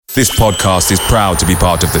This podcast is proud to be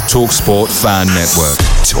part of the TalkSport Fan Network.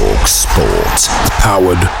 TalkSport.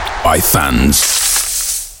 Powered by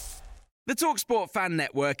fans. The TalkSport Fan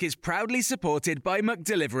Network is proudly supported by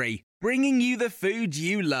McDelivery, bringing you the food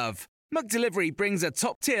you love. McDelivery brings a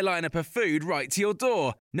top-tier lineup of food right to your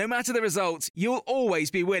door. No matter the result, you'll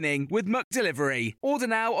always be winning with McDelivery. Order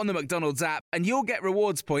now on the McDonald's app and you'll get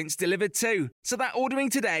rewards points delivered too. So that ordering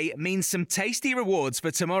today means some tasty rewards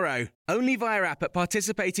for tomorrow. Only via app at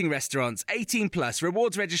participating restaurants. 18 plus.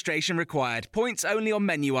 Rewards registration required. Points only on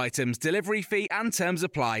menu items. Delivery fee and terms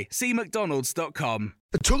apply. See mcdonalds.com.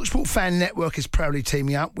 The TalkSport Fan Network is proudly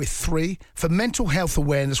teaming up with 3 for Mental Health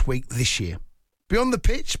Awareness Week this year. Beyond the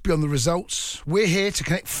pitch, beyond the results, we're here to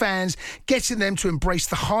connect fans, getting them to embrace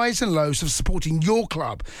the highs and lows of supporting your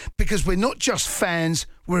club, because we're not just fans,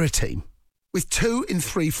 we're a team. With 2 in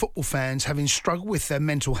 3 football fans having struggled with their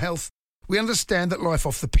mental health, we understand that life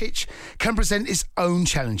off the pitch can present its own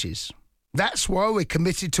challenges. That's why we're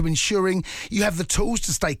committed to ensuring you have the tools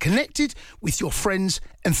to stay connected with your friends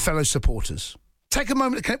and fellow supporters. Take a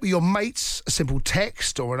moment to connect with your mates. A simple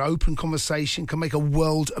text or an open conversation can make a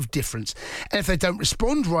world of difference. And if they don't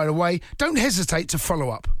respond right away, don't hesitate to follow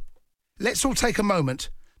up. Let's all take a moment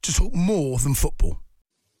to talk more than football.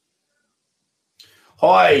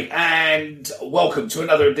 Hi, and welcome to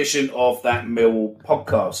another edition of That Mill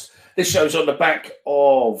podcast. This show's on the back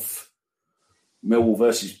of Millwall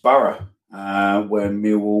versus Borough, where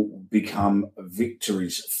Millwall become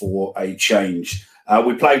victories for a change.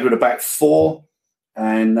 We played with a back 4.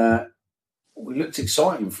 And we looked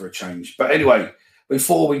exciting for a change. But anyway,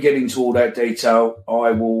 before we get into all that detail,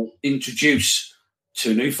 I will introduce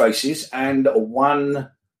 2 new faces and 1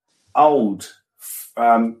 old,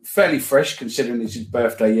 fairly fresh, considering it's his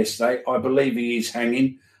birthday yesterday. I believe he is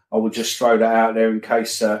hanging. I will just throw that out there in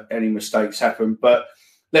case any mistakes happen. But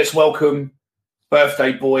let's welcome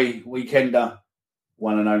birthday boy, weekender,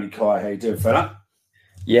 one and only Kai. How you doing, fella?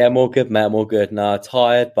 Yeah, I'm all good, mate. I'm all good. No,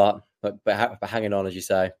 tired, but hanging on, as you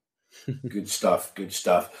say. Good stuff.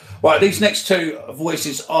 Right, these next 2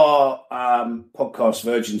 voices are podcast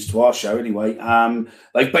virgins to our show anyway.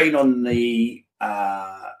 They've been on the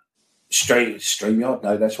StreamYard.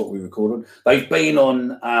 No, that's what we record on. They've been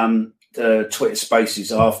on the Twitter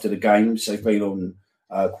Spaces after the games. They've been on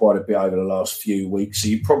quite a bit over the last few weeks. So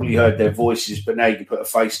you probably heard their voices, but now you can put a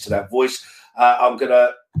face to that voice. I'm going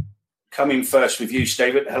to come in first with you,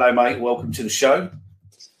 Stephen. Hello, mate. Welcome to the show.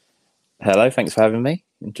 Hello, thanks for having me.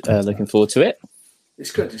 Looking forward to it.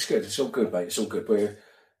 It's good. It's all good, mate. It's all good. We're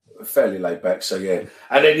fairly laid back, so yeah.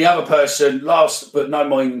 And then the other person, last but no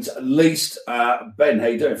means least, Ben. How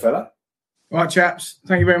you doing, fella? Right, chaps.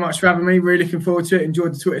 Thank you very much for having me. Really looking forward to it.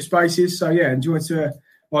 Enjoyed the Twitter Spaces. So yeah,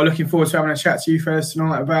 looking forward to having a chat to you fellas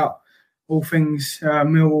tonight about all things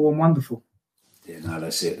Millwall and wonderful. Yeah, no,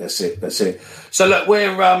 that's it. So look,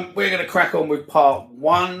 we're going to crack on with part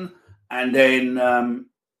 1, and then.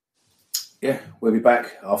 Yeah, we'll be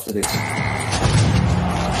back after this.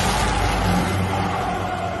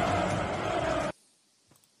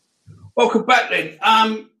 Welcome back then.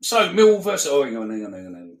 So Millwall versus... hang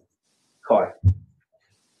on. Kai,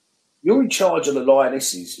 you're in charge of the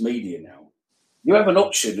Lionesses media now. You have an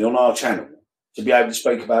option on our channel to be able to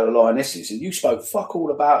speak about the Lionesses, and you spoke fuck all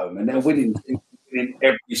about them, and they're winning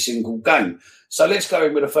every single game. So let's go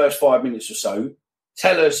in with the first 5 minutes or so.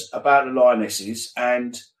 Tell us about the Lionesses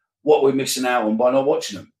and what we're missing out on by not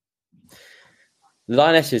watching them. The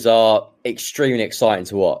Lionesses are extremely exciting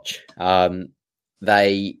to watch.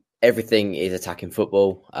 Everything is attacking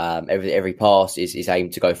football. Every pass is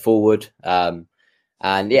aimed to go forward. And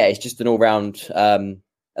yeah, it's just an all-round... at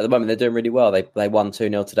the moment, they're doing really well. They won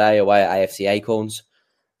 2-0 today away at AFC Acorns.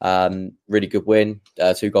 Really good win.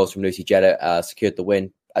 2 goals from Lucy Jellett secured the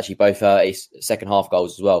win. Actually, both second half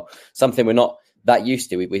goals as well. Something we're not that used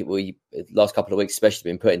to. We last couple of weeks especially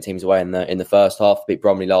been putting teams away in the first half. Beat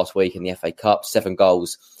Bromley last week in the FA Cup, 7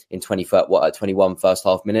 goals in 21 first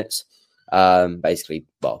half minutes. Basically,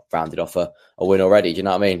 rounded off a win already. Do you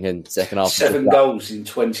know what I mean? In second half, 7 goals in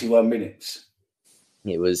 21 minutes.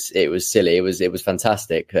 It was silly. It was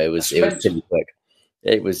fantastic. It was silly quick.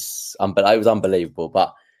 It was unbelievable.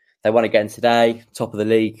 But they won again today, top of the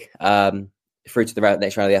league, through to the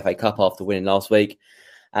next round of the FA Cup after winning last week.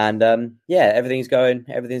 And everything's going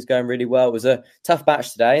really well. It was a tough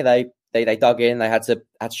match today. They dug in. They had to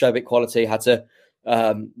show a bit quality.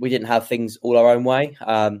 We didn't have things all our own way,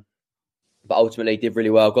 but ultimately did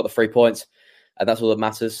really well. Got the 3 points, and that's all that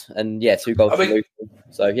matters. And 2 goals.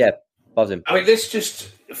 So yeah, buzzing. I mean, this just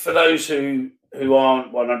for those who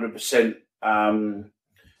aren't 100%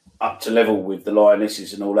 up to level with the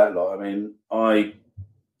Lionesses and all that lot. I mean, I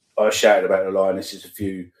shouted about the Lionesses a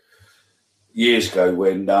few years ago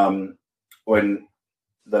when the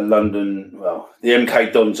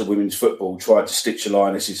MK Dons of women's football tried to stitch the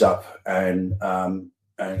Lionesses up and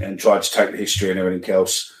tried to take the history and everything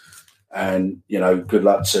else. And, good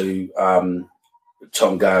luck to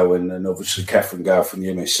Tom Gale and obviously Catherine Gale from the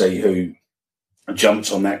MSC, who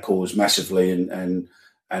jumped on that cause massively and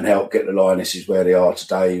helped get the Lionesses where they are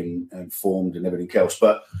today and formed and everything else.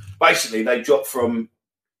 But basically, they dropped from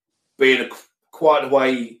being quite a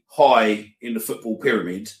way high in the football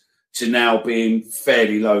pyramid to now being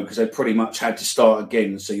fairly low, because they pretty much had to start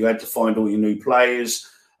again. So you had to find all your new players,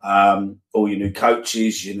 all your new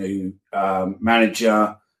coaches, your new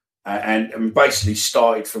manager, and basically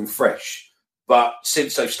started from fresh. But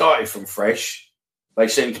since they've started from fresh, they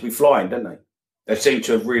seem to be flying, don't they? They seem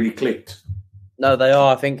to have really clicked. No, they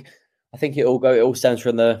are. I think it all stems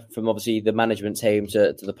from obviously the management team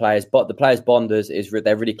to the players. But the players' bonders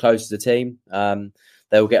they're really close to the team.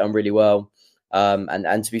 They all get on really well.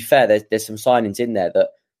 And to be fair, there's some signings in there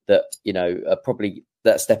that are probably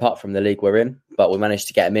that step up from the league we're in. But we managed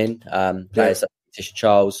to get them in. Players like Tisha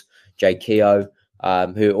Charles, Jay Keogh,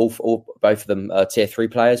 who all both of them are tier 3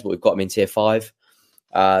 players, but we've got them in tier 5.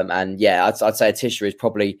 I'd say Tisha is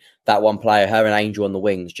probably that one player. Her and Angel on the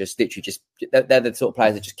wings, they're the sort of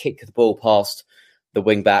players that just kick the ball past the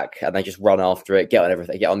wing back and they just run after it, get on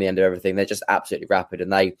everything, get on the end of everything. They're just absolutely rapid,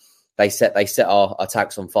 and they set our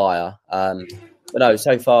attacks on fire. But no,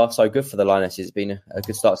 so far so good for the Lionesses. It's been a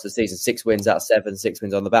good start to the season. 6 wins out of 7, 6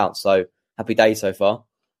 wins on the bounce. So happy day so far.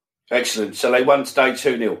 Excellent. So they won today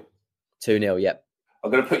 2-0. 2-0. Yep.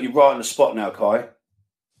 I'm going to put you right on the spot now, Kai.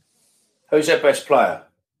 Who's their best player?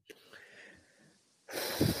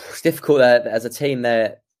 It's difficult. As a team,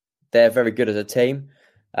 they're very good as a team.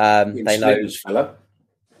 They know. Fella.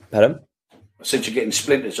 Pardon? I said you're getting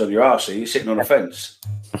splinters on your arse. You're sitting on a fence.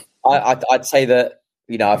 I'd say that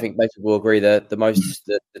I think most people will agree that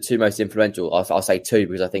the two most influential. I'll say 2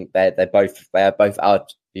 because I think they are both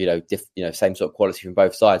out. Same sort of quality from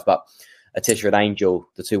both sides. But Tisha and Angel,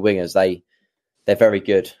 the 2 wingers, they're very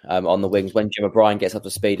good on the wings. When Gemma Bryan gets up to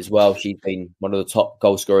speed as well, she's been one of the top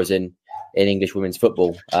goal scorers in English women's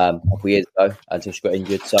football a couple of years ago until she got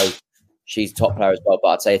injured. So she's a top player as well. But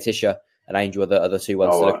I'd say Tisha and Angel are the 2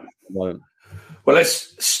 ones to look at the moment. Well,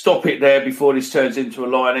 let's stop it there before this turns into a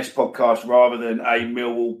Lioness podcast rather than a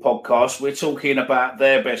Millwall podcast. We're talking about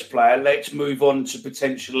their best player. Let's move on to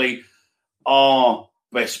potentially our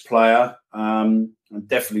best player. And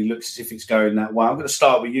definitely looks as if it's going that way. I'm going to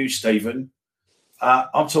start with you, Stephen.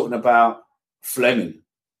 I'm talking about Flemming.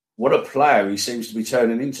 What a player he seems to be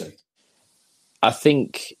turning into. I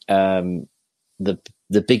think the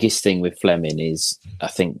biggest thing with Flemming is I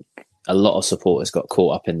think a lot of supporters got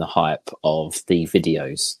caught up in the hype of the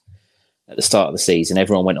videos at the start of the season.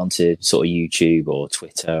 Everyone went onto sort of YouTube or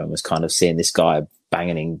Twitter and was kind of seeing this guy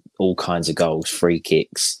banging in all kinds of goals, free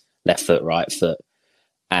kicks, left foot, right foot,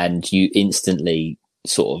 and you instantly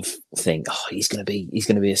sort of think, he's going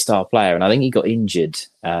to be a star player. And I think he got injured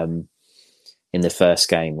in the first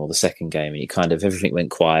game or the second game, and everything went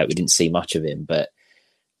quiet. We didn't see much of him, but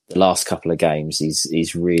the last couple of games,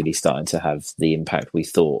 he's really starting to have the impact we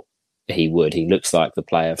thought he would. He looks like the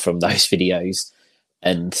player from those videos,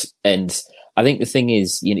 and I think the thing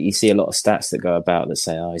is, you see a lot of stats that go about that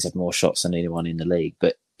say, he's had more shots than anyone in the league,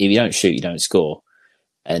 but if you don't shoot, you don't score.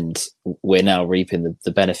 And we're now reaping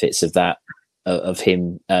the benefits of that, of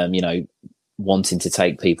him, wanting to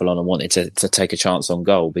take people on and wanting to take a chance on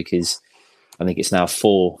goal, because I think it's now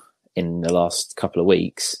 4 in the last couple of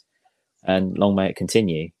weeks, and long may it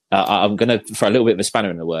continue. I'm going to throw a little bit of a spanner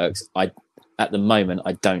in the works. At the moment,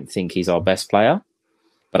 I don't think he's our best player,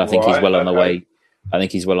 but I think he's well on the way. I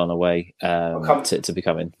think he's well on the way to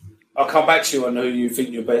becoming. I'll come back to you on who you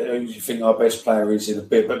think our best player is in a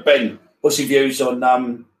bit. But Ben, what's your views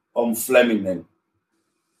on Flemming then?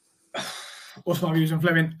 What's my views on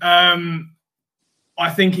Flemming? I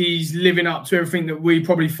think he's living up to everything that we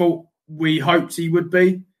probably thought we hoped he would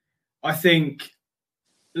be. I think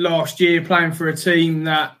last year playing for a team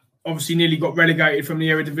that obviously nearly got relegated from the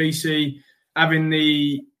Eredivisie, having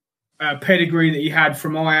the pedigree that he had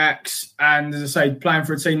from Ajax, and as I say, playing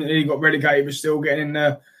for a team that nearly got relegated but still getting in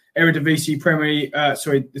the Eredivisie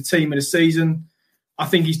the team of the season. I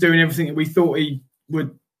think he's doing everything that we thought he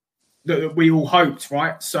would, that we all hoped,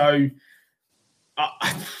 right? So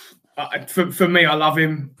for me, I love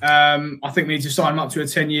him. I think we need to sign him up to a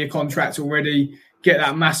 10-year contract already, get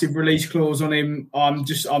that massive release clause on him. I'm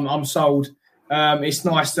sold. It's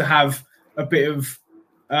nice to have a bit of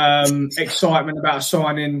excitement about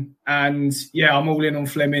signing, and I'm all in on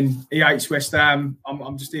Flemming. He hates West Ham.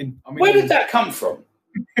 I'm just in. Where did that come from?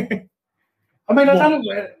 I mean, I don't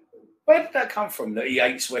know Where did that come from? That he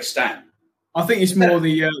hates West Ham? I think it's more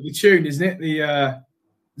the tune, isn't it? The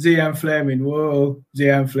Zian Fleming, whoa,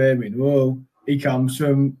 Zian Fleming, whoa. He comes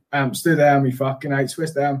from Amsterdam. He fucking hates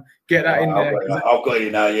West Ham. Get that in there. I've got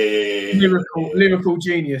you now. Yeah. Liverpool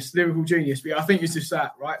genius. But I think it's just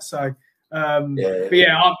that, right? So, but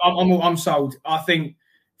yeah, I'm sold. I think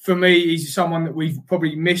for me, he's someone that we've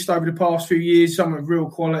probably missed over the past few years. Someone with real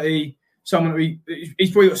quality. Someone that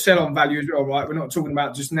he's probably got sell-on value as well, right? We're not talking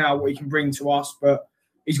about just now what he can bring to us, but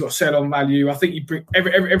he's got sell-on value. I think he bring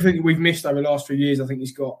everything that we've missed over the last few years. I think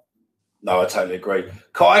he's got. No, I totally agree.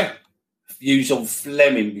 Kai, views on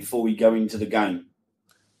Fleming before we go into the game?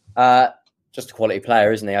 Just a quality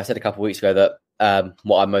player, isn't he? I said a couple of weeks ago that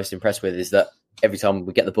what I'm most impressed with is that every time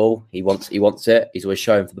we get the ball, he wants it. He's always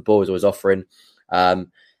showing for the ball. He's always offering.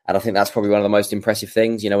 And I think that's probably one of the most impressive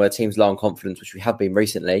things, where the team's low on confidence, which we have been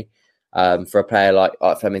recently. For a player like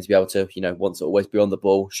Fleming to be able to, want to always be on the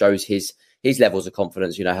ball, shows his levels of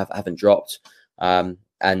confidence, haven't dropped. And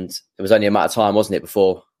it was only a matter of time, wasn't it,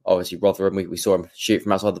 before obviously Rotherham, we saw him shoot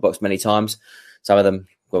from outside the box many times. Some of them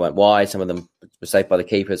went wide, some of them were saved by the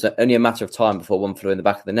keeper. So only a matter of time before one flew in the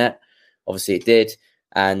back of the net. Obviously it did.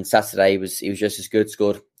 And Saturday he was just as good,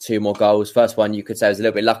 scored 2 more goals. First one you could say was a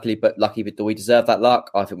little bit lucky, but do we deserve that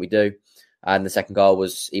luck? I think we do. And the second goal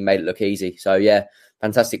was, he made it look easy. So yeah,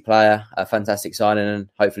 fantastic player, a fantastic signing, and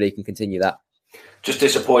hopefully he can continue that. Just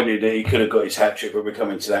disappointed that he could have got his hat-trick, but we're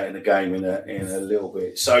coming to that in the game in a little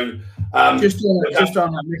bit. So just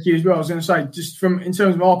on that, Mickey, as well, I was going to say, just in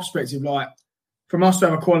terms of our perspective, like from us to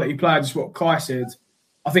have a quality player, just what Kai said,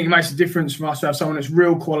 I think it makes a difference from us to have someone that's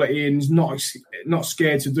real quality and is not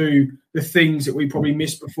scared to do the things that we probably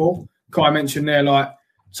missed before. Kai mentioned there, like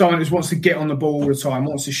someone that just wants to get on the ball all the time,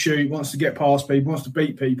 wants to shoot, wants to get past people, wants to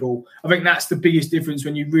beat people. I think that's the biggest difference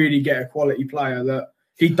when you really get a quality player, that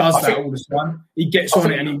he does that all the time. He gets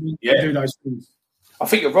on it and he wants to do those things. I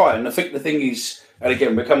think you're right. And I think the thing is, and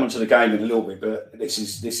again, we're coming to the game in a little bit, but this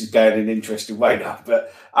is going in an interesting way now.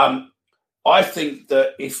 But I think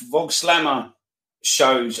that if Voglsammer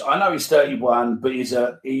shows, I know he's 31, but he is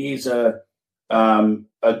a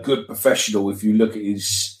good professional. If you look at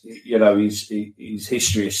his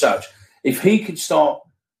history as such, if he could start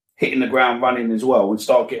hitting the ground running as well and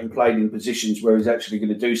start getting played in positions where he's actually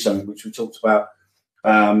going to do something, which we talked about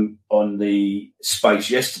on the space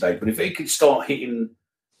yesterday, but if he could start hitting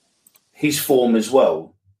his form as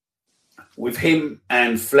well, with him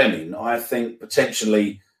and Fleming, I think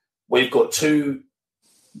potentially we've got 2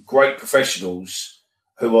 great professionals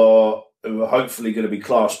who are hopefully going to be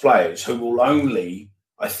class players, who will only,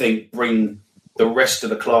 I think, bring the rest of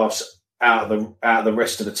the class out of the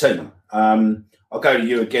rest of the team. I'll go to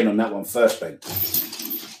you again on that one first, Ben.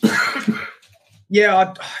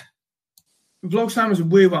 Yeah, Voglsammer's a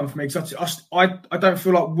weird one for me because I don't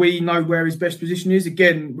feel like we know where his best position is.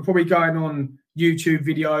 Again, we're probably going on YouTube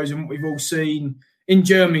videos and what we've all seen. In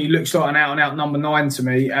Germany, he looks like an out-and-out number 9 to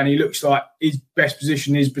me, and he looks like his best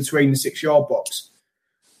position is between the 6-yard box.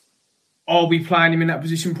 Are we playing him in that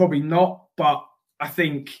position? Probably not, but I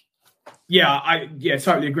think, I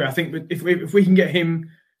totally agree. I think if we can get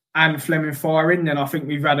him and Fleming firing, then I think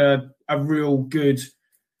we've had a real good,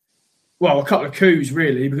 a couple of coups,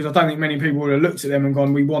 really, because I don't think many people would have looked at them and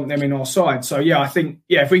gone, we want them in our side. So, I think,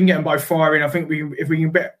 if we can get them both firing, I think if we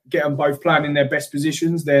can get them both playing in their best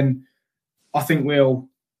positions, then I think we'll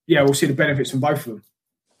see the benefits from both of them.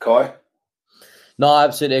 Kai? No, I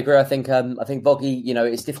absolutely agree. I think Voggy,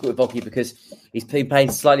 it's difficult with Voggy because he's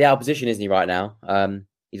playing slightly out of position, isn't he, right now?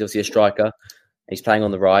 He's obviously a striker. He's playing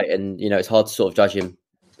on the right, and, it's hard to sort of judge him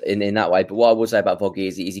in that way. But what I will say about Voggy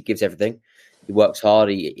is he gives everything. He works hard.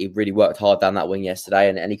 He really worked hard down that wing yesterday,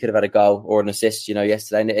 and he could have had a goal or an assist,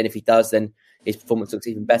 yesterday. And if he does, then his performance looks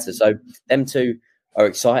even better. So them 2 are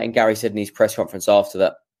exciting. Gary said in his press conference after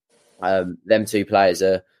that, them 2 players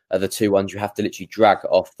are the 2 ones you have to literally drag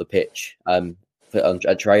off the pitch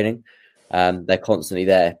at training. They're constantly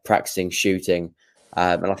there practicing, shooting,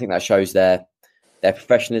 and I think that shows their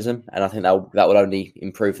professionalism. And I think that will only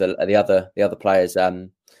improve the other players.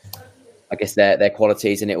 I guess their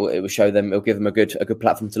qualities, and it will show them. It'll give them a good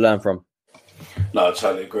platform to learn from. No, I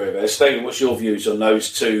totally agree with that. Stephen, what's your views on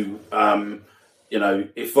those 2?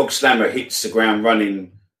 If Voglsammer hits the ground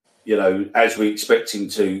running, as we expect him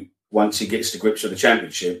to, once he gets to grips with the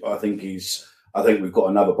Championship, I think we've got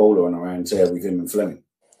another baller on our hands there with him and Fleming.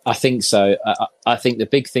 I think so. I think the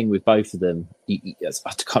big thing with both of them, I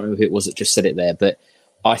can't remember who it was that just said it there, but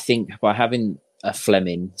I think by having a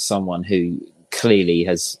Fleming, someone who clearly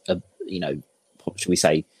has should we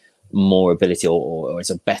say, more ability or is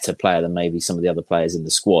a better player than maybe some of the other players in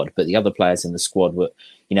the squad, but the other players in the squad were,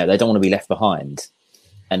 they don't want to be left behind.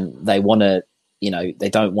 and they want to, they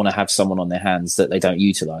don't want to have someone on their hands that they don't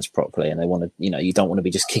utilise properly, and they want to, you don't want to be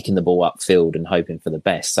just kicking the ball upfield and hoping for the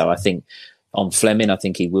best. So I think on Fleming, I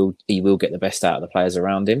think he will get the best out of the players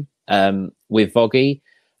around him. With Voggy,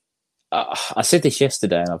 I said this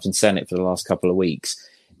yesterday, and I've been saying it for the last couple of weeks.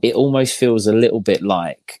 It almost feels a little bit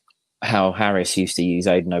like how Harris used to use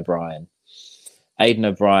Aidan O'Brien. Aidan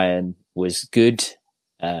O'Brien was good.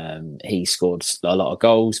 He scored a lot of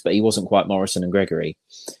goals, but he wasn't quite Morrison and Gregory.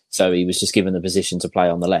 So he was just given the position to play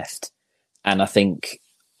on the left. And I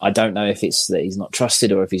don't know if it's that he's not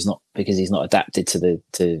trusted or if he's not, because he's not adapted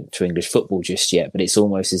to English football just yet, but it's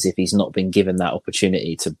almost as if he's not been given that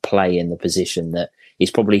opportunity to play in the position that is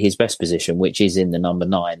probably his best position, which is in the number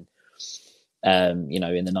 9, in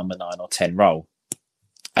the number 9 or 10 role.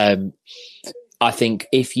 I think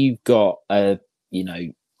if you've got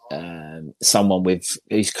someone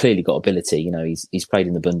who's clearly got ability, he's played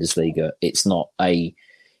in the Bundesliga. It's not it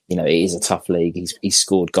is a tough league. He's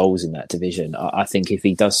scored goals in that division. I think if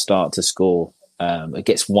he does start to score,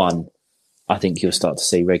 gets one, I think you'll start to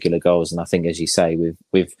see regular goals. And I think, as you say,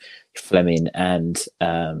 with Fleming and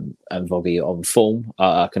Voggy on form,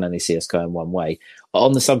 I can only see us going one way.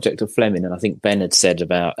 On the subject of Fleming, and I think Ben had said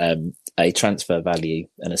about a transfer value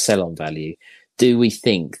and a sell-on value, do we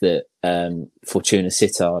think that Fortuna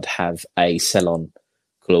Sittard have a sell-on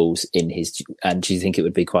clause in his, and do you think it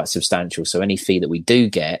would be quite substantial? So any fee that we do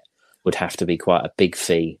get would have to be quite a big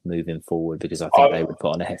fee moving forward, because I think they would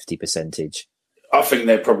put on a hefty percentage. I think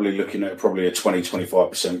they're probably looking at probably a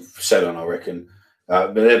 20-25% sell-on, I reckon.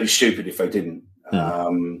 But they'd be stupid if they didn't.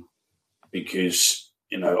 Because,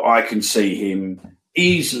 I can see him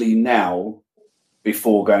easily now,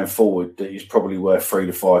 before going forward, that he's probably worth 3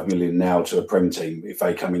 to 5 million now to a Prem team if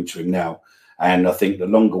they come into him now. And I think the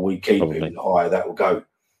longer we keep him, the higher that will go.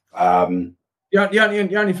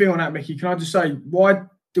 The only thing on that, Mickey, can I just say, why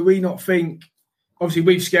do we not think? Obviously,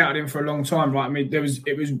 we've scouted him for a long time, right? I mean,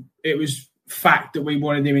 it was fact that we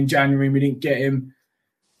wanted him in January and we didn't get him.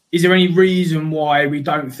 Is there any reason why we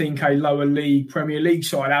don't think a lower league Premier League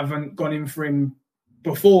side haven't gone in for him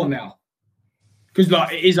before now? Because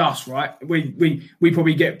it is us, right? We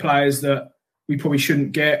probably get players that we probably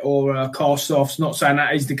shouldn't get, or cast-offs. Not saying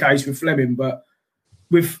that is the case with Fleming, but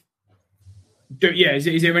is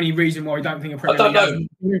there any reason why we don't think a Premier League hasn't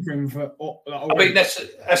gone in for him for? I mean,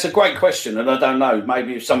 that's a great question, and I don't know.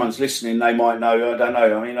 Maybe if someone's listening, they might know. I don't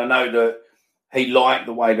know. I mean, I know that he liked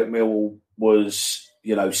the way that Millwall was,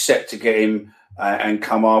 set to get him and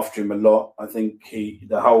come after him a lot. I think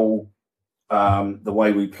the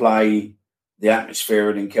way we play, the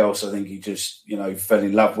atmosphere in Kels, I think he just, fell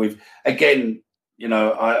in love with. Again,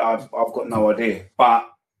 I've got no idea, but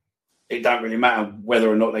it don't really matter whether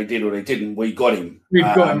or not they did or they didn't. We got him. We've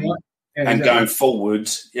got him, right? Yeah, and going forward,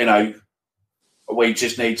 we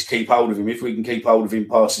just need to keep hold of him. If we can keep hold of him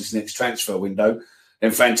past this next transfer window,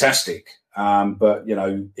 then fantastic. But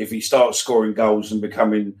if he starts scoring goals and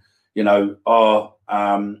becoming, our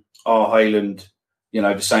Haaland,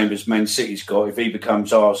 the same as Man City's got, if he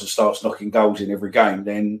becomes ours and starts knocking goals in every game,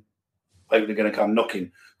 then people are going to come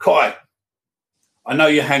knocking. Kai, I know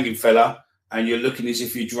you're hanging, fella, and you're looking as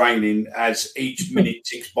if you're draining as each minute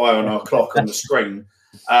ticks by on our clock on the screen.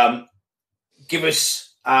 Give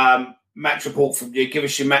us match report from you. Give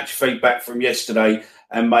us your match feedback from yesterday,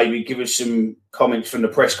 and maybe give us some comments from the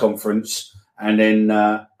press conference, and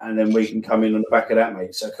then we can come in on the back of that,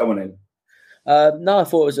 mate. So come on in. No, I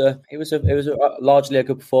thought it was largely a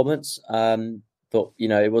good performance. But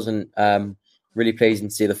it wasn't really pleasing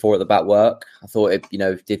to see the 4 at the back work. I thought it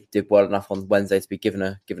did well enough on Wednesday to be given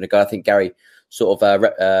a go. I think Gary sort of he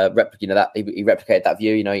replicated that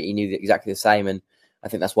view. He knew exactly the same, and I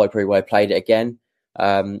think that's why he played it again.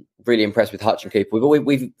 Really impressed with Hutch and Cooper.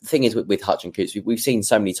 The thing is with Hutch and Coops, we've seen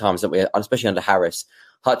so many times that especially under Harris,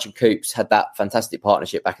 Hutch and Coops had that fantastic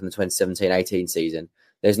partnership back in the 2017-18 season.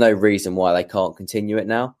 There's no reason why they can't continue it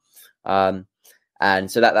now,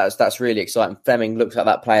 and so that's really exciting. Fleming looks like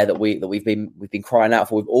that player that we've been crying out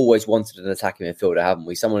for. We've always wanted an attacking midfielder, haven't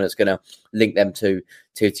we? Someone that's going to link them two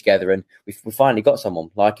together, and we finally got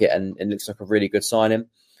someone like it, and it looks like a really good signing.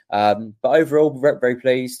 But overall, very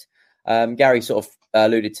pleased. Gary sort of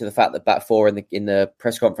alluded to the fact that back 4 in the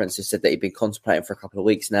press conference has said that he'd been contemplating for a couple of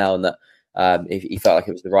weeks now, and that he felt like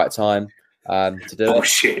it was the right time to do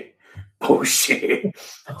it. Bullshit.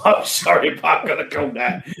 I'm sorry, but I'm going to call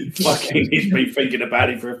that. Fucking, he's been thinking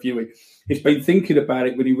about it for a few weeks. He's been thinking about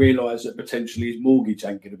it when he realised that potentially his mortgage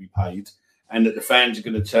ain't going to be paid, and that the fans are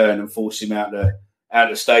going to turn and force him out the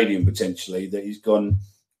stadium potentially. That he's gone,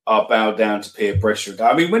 I'll bow down to peer pressure.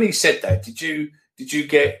 I mean, when he said that, did you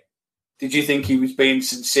think he was being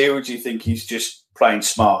sincere, or do you think he's just playing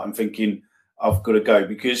smart and thinking, I've got to go?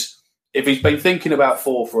 Because if he's been thinking about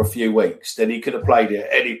 4 for a few weeks, then he could have played it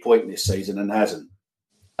at any point this season and hasn't.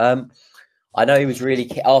 I know he was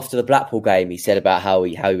really, after the Blackpool game, he said about how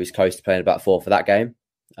he was close to playing about 4 for that game.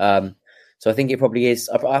 So I think it probably is.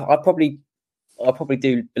 I probably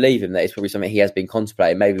do believe him that it's probably something he has been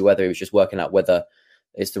contemplating. Maybe whether he was just working out whether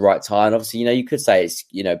it's the right time. Obviously, you could say it's,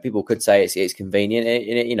 people could say it's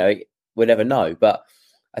convenient. We'll never know. But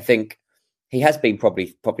I think he has been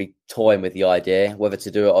probably toying with the idea whether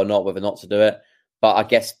to do it or not, whether not to do it. But I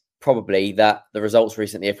guess probably that the results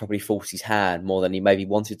recently have probably forced his hand more than he maybe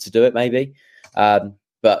wanted to do it. Maybe.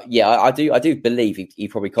 But yeah, I do believe he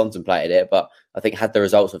probably contemplated it, but I think had the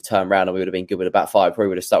results have turned around and we would have been good with about 5, probably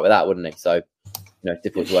would have stuck with that, wouldn't he? So,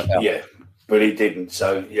 difficult to work out. Yeah, but he didn't.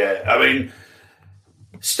 So yeah, I mean,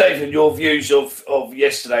 Stephen, your views of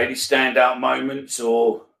yesterday, any standout moments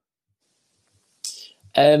or?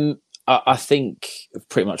 I think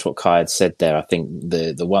pretty much what Kai had said there. I think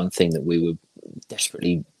the one thing that we were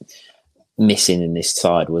desperately missing in this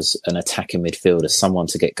side was an attacking midfielder, someone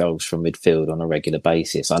to get goals from midfield on a regular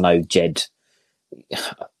basis. I know Jed,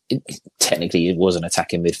 technically he was an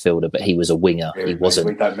attacking midfielder, but he was a winger. He wasn't.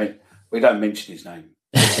 We don't mention his name.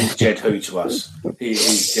 He's Jed Who to us.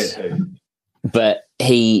 He's Jed Who. But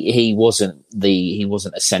he wasn't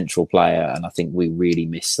a central player, and I think we really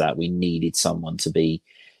missed that. We needed someone to be,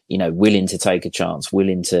 willing to take a chance,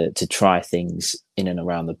 willing to try things in and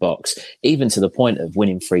around the box, even to the point of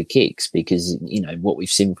winning free kicks. Because what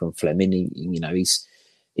we've seen from Fleming,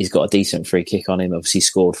 he's got a decent free kick on him. Obviously,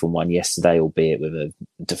 scored from one yesterday, albeit with a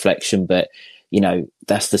deflection. But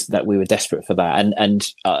that we were desperate for that.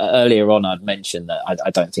 And earlier on, I'd mentioned that I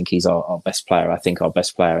don't think he's our best player. I think our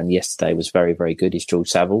best player, and yesterday was very, very good, is George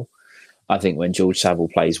Saville. I think when George Saville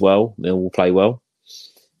plays well, Mill will play well.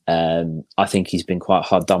 I think he's been quite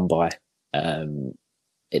hard done by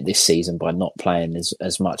this season by not playing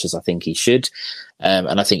as much as I think he should.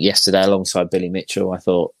 And I think yesterday, alongside Billy Mitchell, I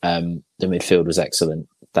thought the midfield was excellent.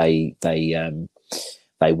 They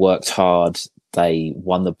worked hard. They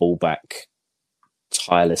won the ball back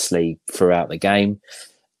tirelessly throughout the game,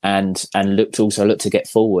 and looked to get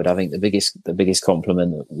forward. I think the biggest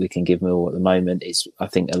compliment that we can give Mill at the moment is, I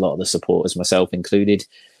think a lot of the supporters, myself included,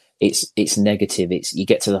 it's negative. You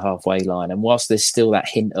get to the halfway line, and whilst there's still that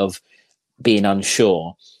hint of being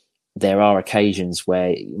unsure, there are occasions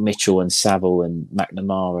where Mitchell and Saville and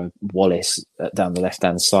McNamara, Wallace down the left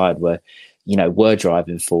hand side were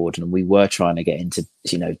driving forward, and we were trying to get into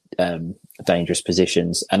dangerous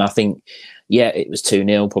positions. And I think, it was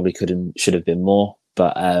 2-0, probably should have been more.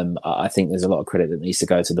 But I think there's a lot of credit that needs to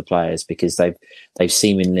go to the players, because they've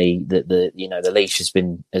seemingly the leash has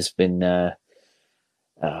been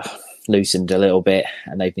loosened a little bit,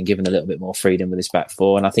 and they've been given a little bit more freedom with this back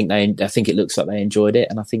four. And I think it looks like they enjoyed it,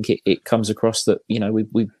 and I think it comes across that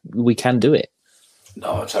we can do it.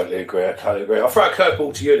 No, I totally agree. I'll throw a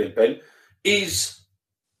curveball to you then, Ben. Is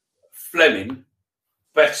Fleming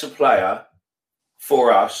better player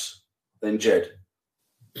for us than Jed?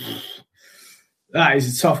 That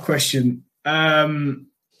is a tough question. I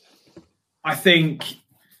think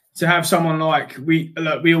to have someone like we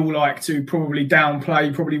all like to probably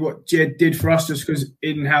downplay probably what Jed did for us, just because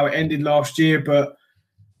in how it ended last year. But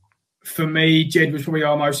for me, Jed was probably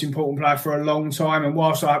our most important player for a long time. And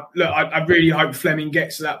whilst I really hope Fleming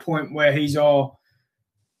gets to that point where he's our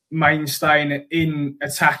mainstay in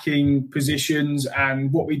attacking positions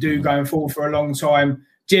and what we do going forward for a long time.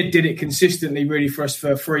 Jed did it consistently really for us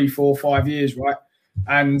for 3, 4, 5 years, right?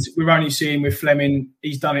 And we're only seeing with Fleming,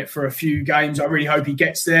 he's done it for a few games. I really hope he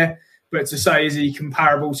gets there. But to say, is he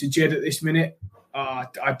comparable to Jed at this minute? I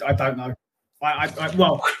don't know. I don't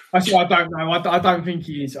know. I don't think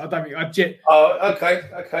he is. I don't think Jed. Oh, okay.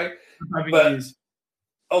 I don't think he is.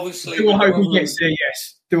 Obviously, do I hope he gets there?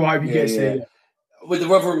 Yes. Do I hope he gets there? Yeah. With the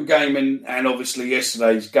Rotherham game and obviously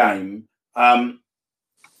yesterday's game, the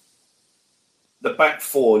back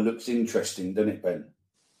four looks interesting, doesn't it, Ben?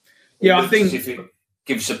 I think as if it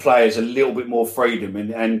gives the players a little bit more freedom,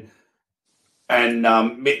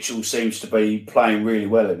 and Mitchell seems to be playing really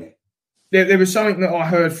well in it. There was something that I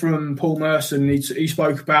heard from Paul Merson. He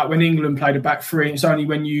spoke about when England played a back three, and it's only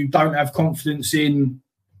when you don't have confidence in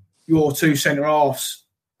your two centre halves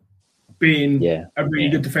being a really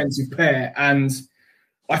good defensive pair. And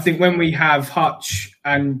I think when we have Hutch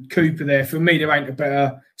and Cooper there, for me, there ain't a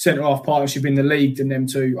better centre-half partnership in the league than them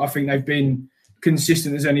two. I think they've been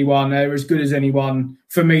consistent as anyone. They're as good as anyone.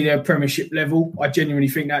 For me, they're Premiership level. I genuinely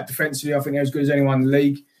think that defensively, I think they're as good as anyone in the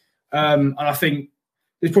league. And I think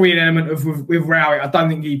there's probably an element of with Rowett. I don't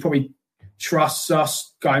think he probably trusts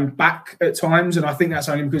us going back at times, and I think that's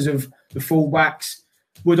only because of the fullbacks.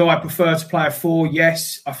 Would I prefer to play a 4?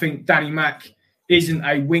 Yes. I think Danny Mack isn't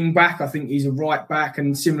a wing back. I think he's a right back,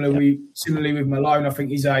 and similarly with Malone, I think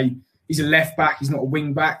he's a left back. He's not a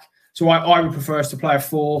wing back. So I would prefer us to play a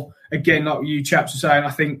 4. Again, like you chaps are saying, I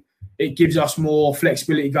think it gives us more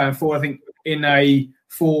flexibility going forward. I think in a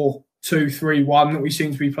 4-2-3-1 that we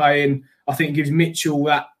seem to be playing, I think it gives Mitchell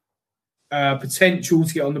that potential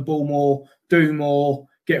to get on the ball more, do more,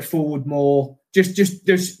 get forward more,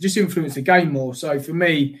 just influence the game more. So for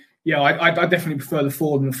me, I definitely prefer the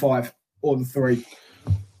 4 than the 5 or the 3.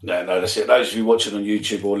 No, that's it. Those of you watching on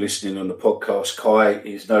YouTube or listening on the podcast, Kai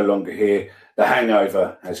is no longer here. The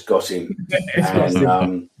hangover has got him.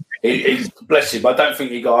 And he's bless him. I don't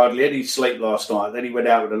think he got hardly any sleep last night. Then he went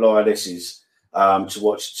out with the Lionesses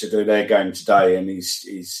to do their game today, and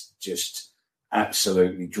he's just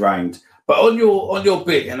absolutely drained. But on your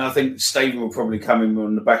bit, and I think Stephen will probably come in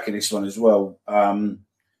on the back of this one as well.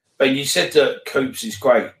 But you said that Coops is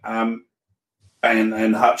great, and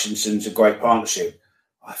Hutchinson's a great partnership.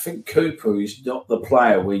 I think Cooper is not the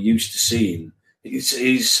player we're used to seeing.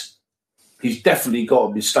 He's definitely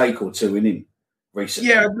got a mistake or two in him recently.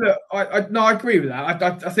 Yeah, look, I agree with that.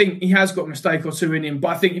 I think he has got a mistake or two in him. But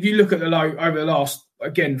I think if you look at over the last,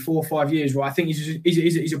 again, 4 or 5 years, right, I think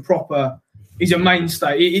he's a proper, he's a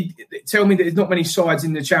mainstay. Tell me that there's not many sides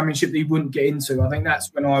in the Championship that he wouldn't get into. I think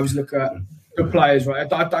that's when I was looking at the players, right.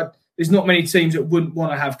 There's not many teams that wouldn't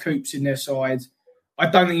want to have Coops in their side. I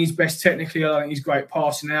don't think he's best technically. I don't think he's great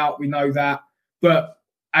passing out. We know that. But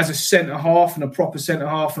as a centre-half and a proper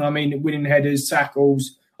centre-half, and I mean winning headers,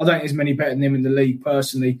 tackles, I don't think there's many better than him in the league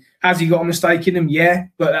personally. Has he got a mistake in him? Yeah,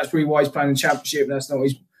 but that's really why he's playing the Championship.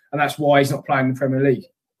 And that's why he's not playing in the Premier League.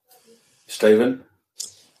 Stephen?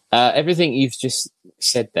 Everything you've just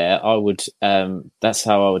said there, I would. That's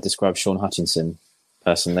how I would describe Sean Hutchinson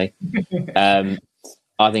personally.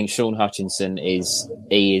 I think Sean Hutchinson is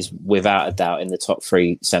without a doubt in the top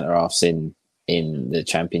 3 centre-halves in the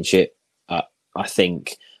Championship. I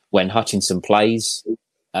think when Hutchinson plays,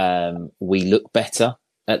 we look better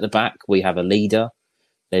at the back. We have a leader.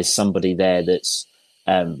 There's somebody there that's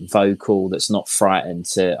vocal, that's not frightened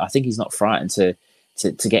to. I think he's not frightened to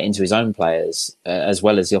get into his own players as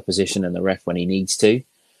well as the opposition and the ref when he needs to.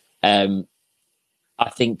 I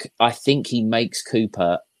think he makes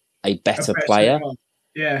Cooper a better player.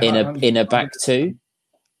 In a back 2.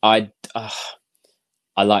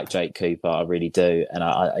 I like Jake Cooper, I really do, and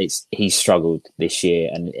he's struggled this year,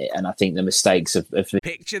 and I think the mistakes of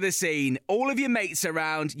Picture the scene: all of your mates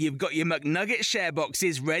around, you've got your McNugget share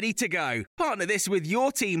boxes ready to go. Partner this with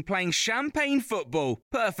your team playing champagne football.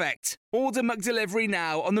 Perfect. Order McDelivery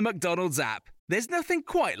now on the McDonald's app. There's nothing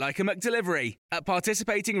quite like a McDelivery. At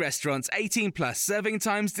participating restaurants, 18 plus, serving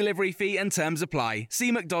times, delivery fee and terms apply.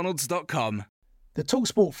 See mcdonalds.com. The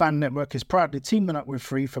TalkSport Fan Network is proudly teaming up with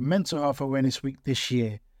Free for Mental Health Awareness Week this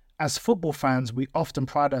year. As football fans, we often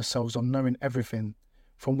pride ourselves on knowing everything,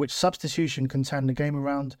 from which substitution can turn the game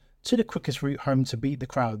around to the quickest route home to beat the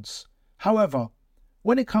crowds. However,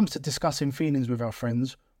 when it comes to discussing feelings with our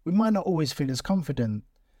friends, we might not always feel as confident.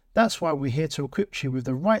 That's why we're here to equip you with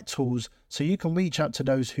the right tools so you can reach out to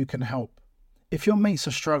those who can help. If your mates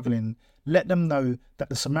are struggling, let them know that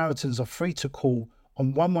the Samaritans are free to call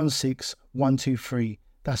on 116 123.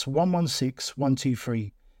 That's 116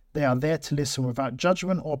 123. They are there to listen without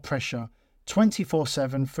judgment or pressure,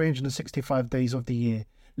 24/7, 365 days of the year.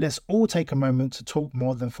 Let's all take a moment to talk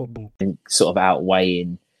more than football. Sort of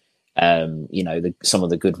outweighing, some of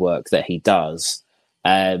the good work that he does.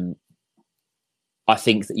 I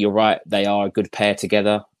think that you're right; they are a good pair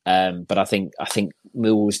together. But I think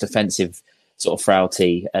Millwall's defensive sort of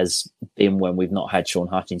frailty has been when we've not had Sean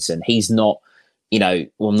Hutchinson. He's not.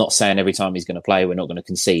 I'm not saying every time he's going to play, we're not going to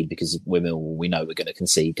concede, because we're Millwall, we know we're going to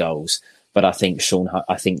concede goals. But I think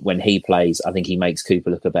when he plays, I think he makes Cooper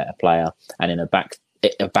look a better player. And in a back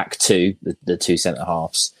 2, the 2 centre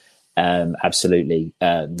halves, absolutely,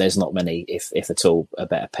 there's not many, if at all, a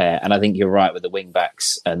better pair. And I think you're right with the wing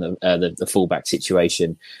backs and the fullback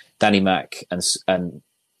situation. Danny Mack and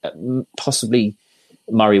possibly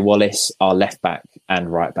Murray Wallace are left back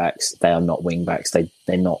and right backs. They are not wing backs. They're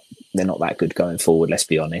not that good going forward, let's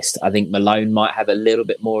be honest. I think Malone might have a little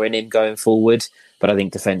bit more in him going forward, but I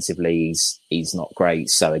think defensively he's not great.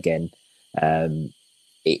 So again,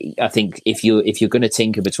 I think if you're going to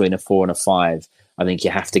tinker between a 4 and a 5, I think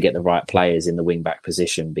you have to get the right players in the wing back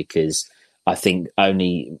position, because I think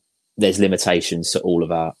only there's limitations to all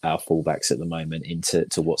of our fullbacks at the moment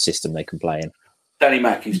into what system they can play in. Danny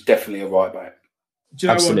Mack is definitely a right back. Do you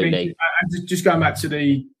know Absolutely. What I mean? Just going back to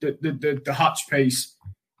the Hutch piece,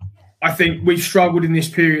 I think we've struggled in this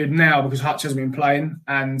period now because Hutch hasn't been playing,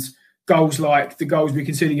 and goals like the goals we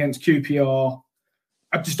conceded against QPR,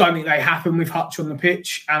 I just don't think they happen with Hutch on the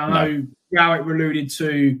pitch. And I know Rowett alluded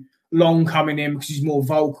to Long coming in because he's more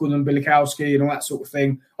vocal than Bilikowski and all that sort of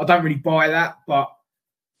thing. I don't really buy that, but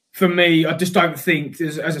for me, I just don't think,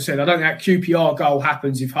 as I said, I don't think that QPR goal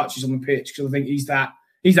happens if Hutch is on the pitch, because I think he's that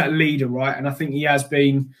leader, right? And I think he has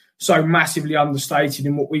been so massively understated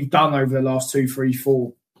in what we've done over the last 2, 3,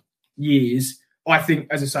 4 years. I think,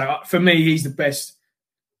 as I say, for me, he's the best.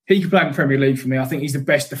 He can play in the Premier League for me. I think he's the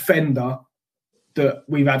best defender that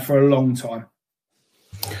we've had for a long time.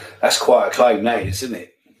 That's quite a claim, that is, isn't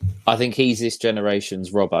it? I think he's this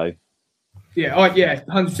generation's Robbo. Yeah,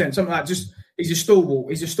 100%. Something like that. Just he's a stalwart.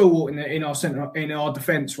 He's a stalwart in our centre, in our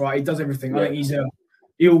defence. Right, he does everything. Yeah. I think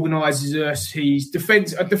he organises us. He's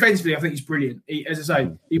defensively. I think he's brilliant. As I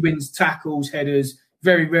say, he wins tackles, headers.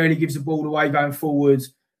 Very rarely gives the ball away going forward.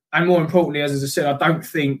 And more importantly, as I said, I don't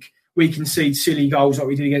think we concede silly goals like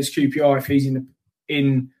we did against QPR if he's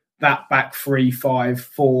in that back 3, 5,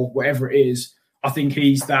 4, whatever it is. I think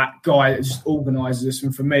he's that guy that just organises us.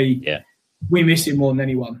 And for me, we miss him more than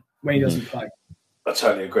anyone when he doesn't play. I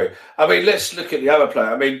totally agree. I mean, let's look at the other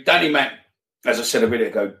player. I mean, Danny Mac, as I said a minute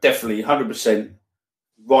ago, definitely 100%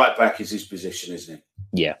 right back is his position, isn't it?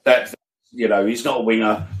 Yeah. That, he's not a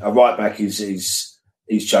winger. A right back is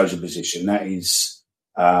his chosen position. That is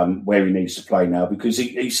where he needs to play now, because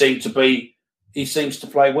he seems to play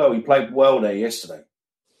well. He played well there yesterday.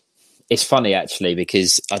 It's funny, actually,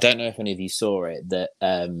 because I don't know if any of you saw it, that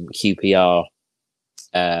QPR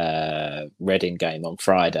Reading game on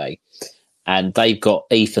Friday, and they've got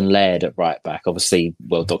Ethan Laird at right back. Obviously,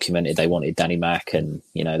 well documented, they wanted Danny Mac, and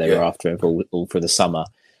they were after him all through the summer.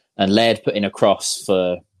 And Laird put in a cross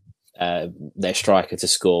for their striker to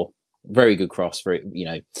score. Very good cross for it.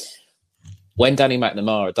 When Danny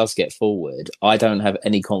McNamara does get forward, I don't have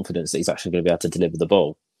any confidence that he's actually going to be able to deliver the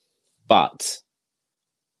ball. But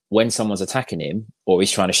when someone's attacking him, or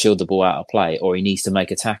he's trying to shield the ball out of play, or he needs to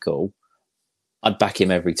make a tackle, I'd back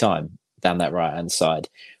him every time down that right-hand side,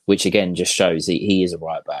 which again just shows he is a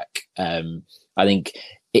right back. I think,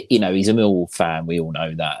 he's a Millwall fan. We all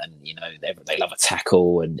know that. And, they love a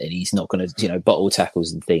tackle, and he's not going to, bottle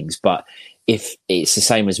tackles and things. But if it's the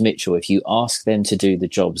same as Mitchell, if you ask them to do the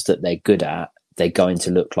jobs that they're good at, they're going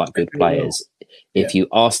to look like good players. If you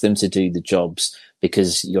ask them to do the jobs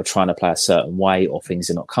because you're trying to play a certain way or things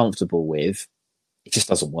they're not comfortable with, it just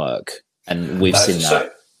doesn't work. And we've seen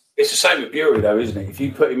that. It's the same with Bury, though, isn't it? If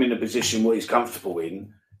you put him in a position where he's comfortable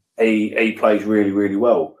in, he plays really, really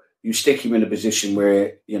well. You stick him in a position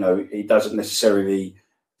where, he doesn't necessarily,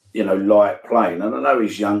 like playing. And I know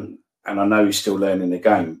he's young, and I know he's still learning the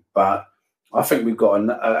game, but I think we've got,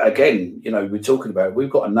 again, we're talking about, we've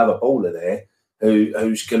got another baller there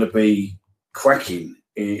who's going to be cracking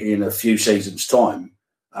in a few seasons' time.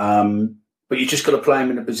 But you just got to play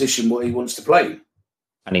him in a position where he wants to play.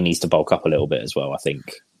 And he needs to bulk up a little bit as well, I think.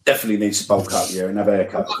 Definitely needs to bulk up, and have a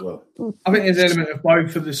haircut as well. I think there's an element of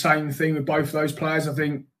both of the same thing with both of those players. I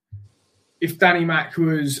think if Danny Mac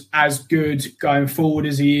was as good going forward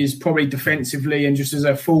as he is, probably defensively and just as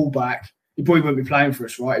a fullback, he probably wouldn't be playing for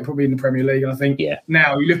us, right? He'd probably be in the Premier League. And I think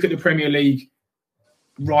now you look at the Premier League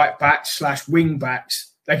right backs / wing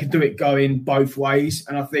backs, they could do it going both ways.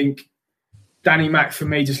 And I think Danny Mac, for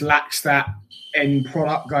me, just lacks that end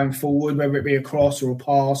product going forward, whether it be a cross or a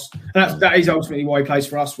pass. And that is ultimately why he plays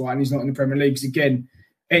for us, right? And he's not in the Premier League. Because again,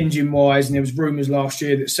 engine-wise, and there was rumours last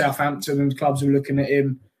year that Southampton and clubs were looking at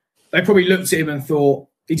him. They probably looked at him and thought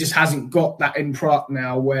he just hasn't got that end product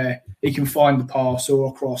now where he can find the pass or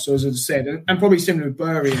a cross, or as I said, and probably similar with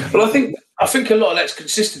Bury. Well, I think a lot of that's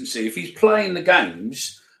consistency. If he's playing the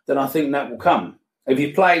games, then I think that will come. If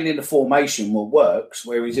he's playing in a formation what works,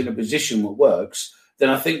 where he's in a position what works, then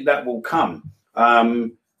I think that will come.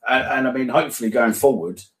 And I mean, hopefully going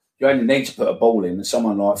forward, you only need to put a ball in, and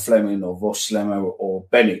someone like Fleming or Ross Slemmer or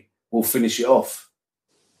Bennett will finish it off.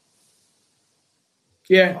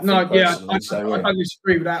 I don't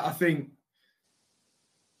disagree with that. I think,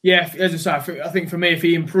 as I say, I think for me, if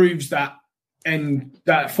he improves that and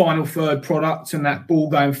that final third product and that ball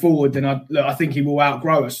going forward, then I think he will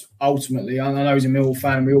outgrow us ultimately. I know he's a Millwall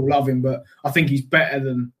fan and we all love him, but I think he's better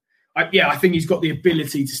than. I think he's got the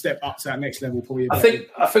ability to step up to that next level. Probably. I think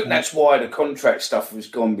that's why the contract stuff was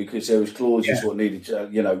gone, because there was clauses what needed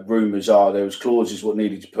to. Rumours are there was clauses what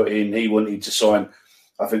needed to put in. He wanted to sign,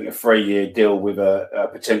 I think, a 3-year deal with a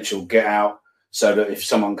potential get out, so that if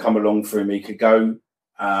someone come along for him, he could go.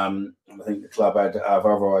 I think the club have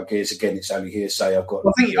other ideas. Again, it's only hearsay.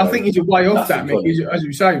 I think he's a way off that, Mick, on as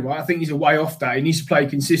you say, right? I think he's a way off that. He needs to play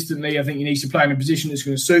consistently. I think he needs to play in a position that's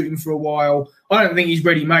going to suit him for a while. I don't think he's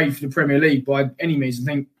ready-made for the Premier League by any means. I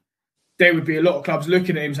think there would be a lot of clubs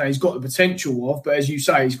looking at him saying he's got the potential of, but as you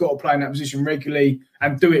say, he's got to play in that position regularly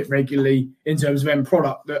and do it regularly in terms of end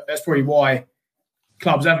product. That's probably why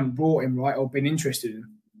clubs haven't brought him, right, or been interested in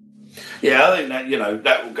him. Yeah, I think that,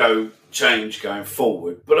 that will change going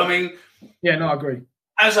forward. But I mean... Yeah, no, I agree.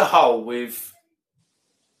 As a whole, with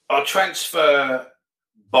our transfer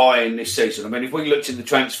buying this season, I mean, if we looked in the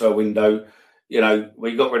transfer window,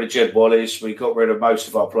 we got rid of Jed Wallace, we got rid of most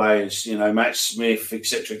of our players, Matt Smith,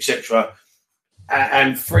 etc., etc.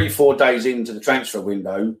 And 3-4 days into the transfer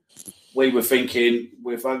window, we were thinking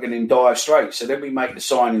we're fucking in dire straits. So then we make the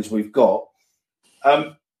signings we've got.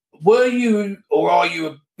 Were you, or are you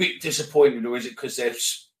a bit disappointed, or is it because they're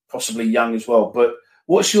possibly young as well? But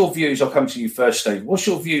what's your views? I'll come to you first, Steve. What's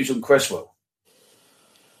your views on Cresswell?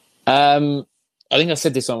 I think I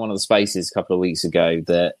said this on one of the spaces a couple of weeks ago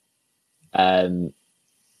that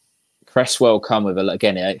Cresswell come with,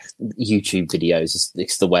 YouTube videos.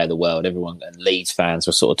 It's the way of the world. Everyone and Leeds fans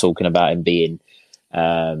were sort of talking about him being,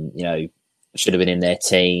 should have been in their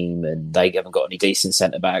team, and they haven't got any decent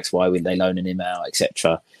centre backs. Why would they loaning him out,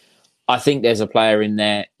 etc. I think there's a player in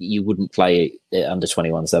there. You wouldn't play it under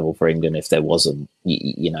 21s level for England if there wasn't.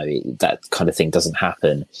 That kind of thing doesn't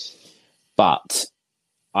happen. But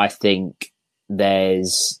I think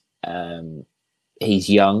there's he's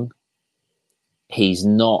young. He's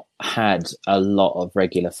not had a lot of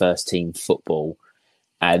regular first team football,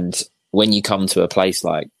 and when you come to a place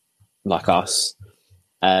like us,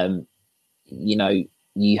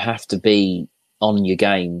 you have to be on your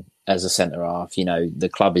game as a centre half. The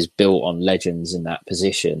club is built on legends in that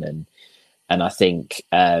position, and I think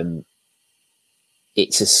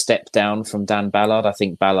it's a step down from Dan Ballard. I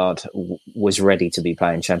think Ballard was ready to be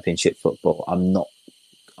playing Championship football. I'm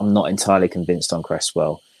not entirely convinced on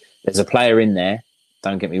Cresswell. There's a player in there,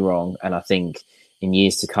 don't get me wrong, and I think in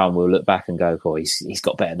years to come we'll look back and go, "Oh, he's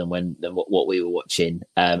got better than what we were watching."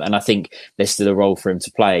 And I think there's still a role for him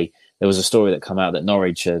to play. There was a story that came out that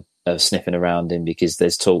Norwich are sniffing around him because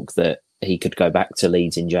there's talk that he could go back to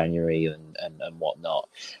Leeds in January and whatnot.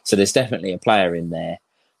 So there's definitely a player in there,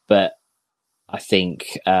 but I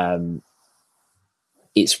think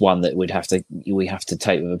it's one that we have to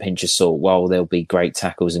take with a pinch of salt. While there'll be great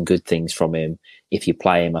tackles and good things from him, if you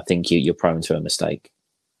play him, I think you're prone to a mistake.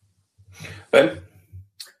 Ben?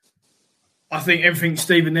 I think everything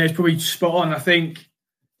Stephen there is probably spot on. I think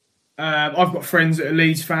I've got friends that are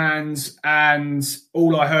Leeds fans, and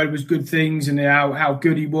all I heard was good things and how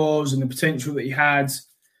good he was and the potential that he had.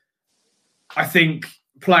 I think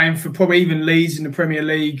playing for probably even Leeds in the Premier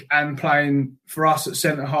League and playing for us at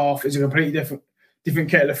centre half is a completely different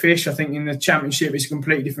kettle of fish. I think in the Championship it's a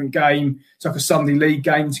completely different game. It's like a Sunday league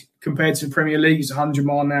game compared to the Premier League. It's 100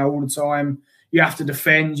 mile an hour all the time. You have to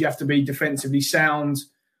defend. You have to be defensively sound.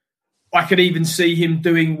 I could even see him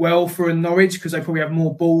doing well for a Norwich because they probably have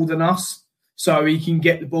more ball than us. So he can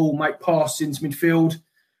get the ball, make passes into midfield.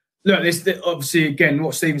 Look, there's obviously, again,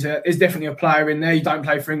 what Stephen said, there's definitely a player in there. You don't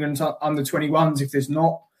play for England under 21s if there's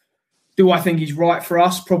not. Do I think he's right for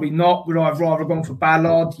us? Probably not. Would I have rather gone for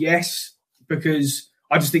Ballard? Yes, because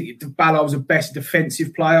I just think Ballard was the best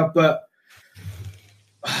defensive player. But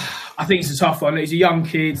I think it's a tough one. He's a young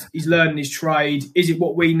kid. He's learning his trade. Is it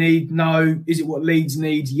what we need? No. Is it what Leeds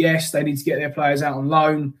need? Yes. They need to get their players out on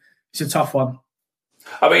loan. It's a tough one.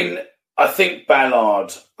 I mean, I think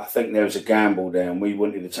Ballard, there was a gamble there, and we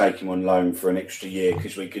wanted to take him on loan for an extra year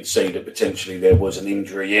because we could see that potentially there was an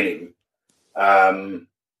injury in him.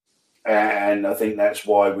 And I think that's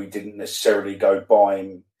why we didn't necessarily go buy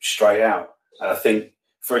him straight out. And I think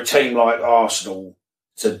for a team like Arsenal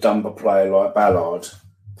to dump a player like Ballard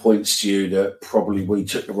points to you that probably we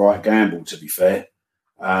took the right gamble, to be fair.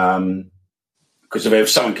 Because if there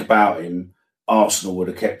was something about him, Arsenal would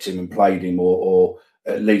have kept him and played him or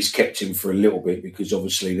at least kept him for a little bit because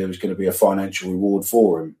obviously there was going to be a financial reward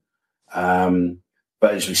for him.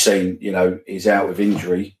 But as we've seen, he's out with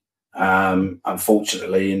injury,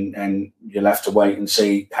 unfortunately, and you'll have to wait and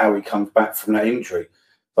see how he comes back from that injury.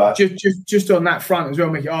 But just on that front as well,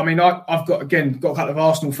 Mickey, I mean, I've got a couple of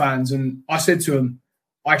Arsenal fans, and I said to them,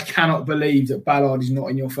 I cannot believe that Ballard is not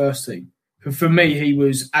in your first team. For me, he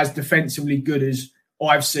was as defensively good as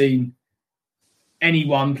I've seen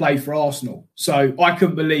anyone play for Arsenal. So I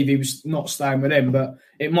couldn't believe he was not staying with them. But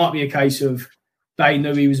it might be a case of they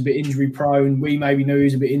knew he was a bit injury prone. We maybe knew he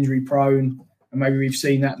was a bit injury prone. And maybe we've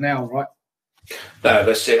seen that now, right? No,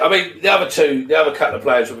 that's it. I mean, the other couple of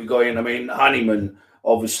players that we got in, I mean, Honeyman,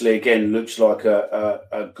 obviously, again, looks like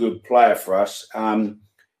a good player for us. And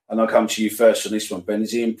I'll come to you first on this one, Ben.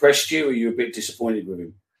 Has he impressed you, or are you a bit disappointed with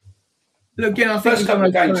him? Look, again, I think first couple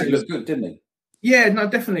of games he looked good, didn't he? Yeah, no,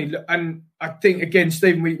 definitely. And I think, again,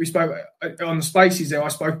 Stephen, we spoke on the Spaces there. I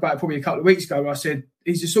spoke about it probably a couple of weeks ago. Where I said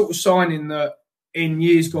he's the sort of signing that in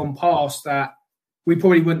years gone past that we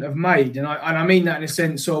probably wouldn't have made. And I mean that in a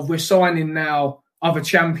sense of we're signing now other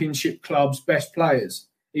championship clubs' best players.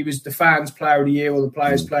 He was the fans' player of the year or the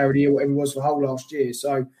players' player of the year, whatever it was for the whole last year.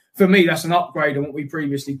 So for me, that's an upgrade on what we've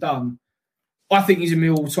previously done. I think he's a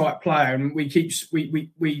Millwall type player, and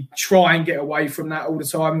we try and get away from that all the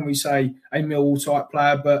time when we say a Millwall type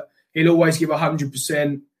player, but he'll always give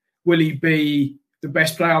 100%. Will he be the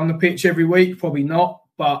best player on the pitch every week? Probably not,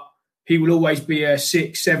 but he will always be a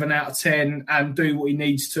 6, 7 out of 10 and do what he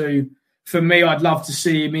needs to. For me, I'd love to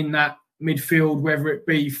see him in that midfield, whether it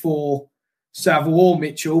be for Saville or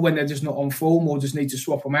Mitchell when they're just not on form or just need to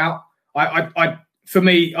swap them out. For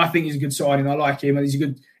me, I think he's a good signing. I like him, and he's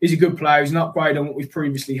a good player. He's an upgrade on what we've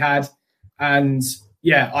previously had, and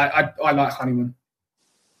yeah, I like Honeyman.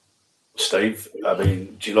 Steve, I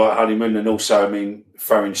mean, do you like Honeyman? And also, I mean,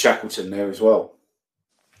 throwing Shackleton there as well.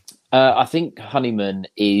 I think Honeyman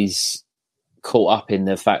is caught up in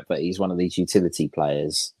the fact that he's one of these utility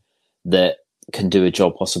players that can do a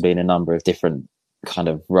job possibly in a number of different kind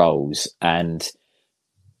of roles, and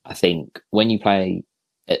I think when you play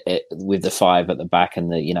with the 5 at the back and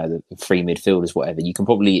the 3 midfielders, whatever, you can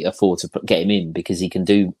probably afford to get him in because he can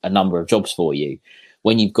do a number of jobs for you.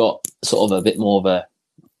 When you've got sort of a bit more of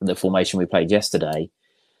the formation we played yesterday,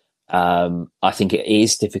 I think it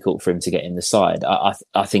is difficult for him to get in the side.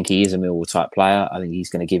 I think he is a Millwall type player. I think he's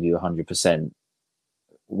going to give you 100%,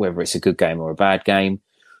 whether it's a good game or a bad game.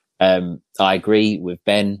 I agree with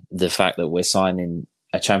Ben, the fact that we're signing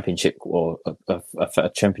a championship or a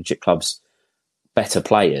championship club's better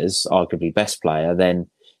players, arguably best player, then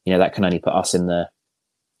that can only put us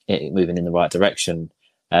moving in the right direction.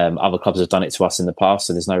 Other clubs have done it to us in the past,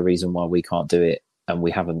 so there's no reason why we can't do it, and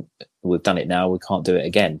we haven't. We've done it now, we can't do it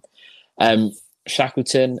again.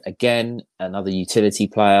 Shackleton, again, another utility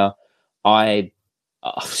player. I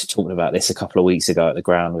was talking about this a couple of weeks ago at the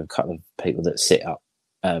ground with a couple of people that sit up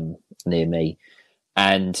near me,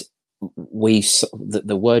 and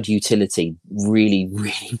the word utility really,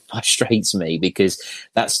 really frustrates me because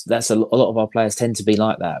that's a lot of our players tend to be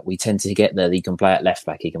like that. We tend to get there. He can play at left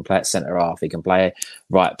back, he can play at centre half, he can play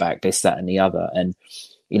right back, this, that, and the other. And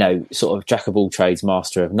sort of jack of all trades,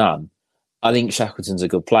 master of none. I think Shackleton's a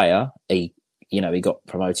good player. He got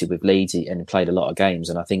promoted with Leeds and played a lot of games,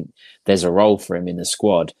 and I think there's a role for him in the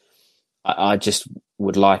squad. I just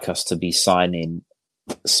would like us to be signing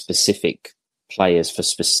specific players for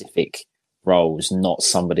specific roles, not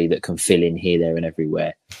somebody that can fill in here, there, and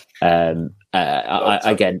everywhere.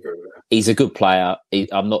 Again, he's a good player.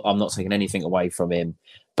 I'm not taking anything away from him,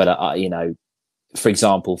 but for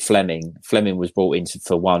example, Fleming was brought in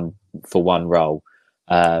for one role.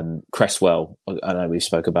 Cresswell, I know we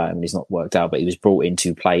spoke about him and he's not worked out, but he was brought in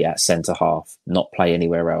to play at centre half, not play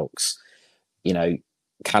anywhere else.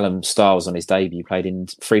 Callum Stiles on his debut played in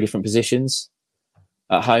 3 different positions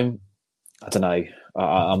at home. I don't know.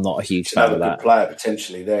 I'm not a huge fan of that. Good player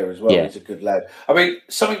potentially there as well. Yeah. He's a good lad. I mean,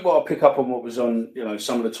 something what I pick up on what was on,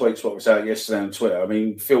 some of the tweets what was out yesterday on Twitter. I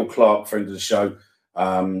mean, Phil Clark, friend of the show,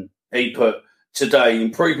 he put today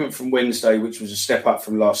improvement from Wednesday, which was a step up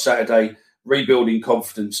from last Saturday. Rebuilding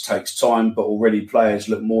confidence takes time, but already players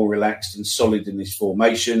look more relaxed and solid in this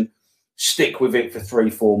formation. Stick with it for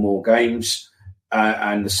 3-4 more games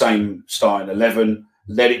and the same starting 11.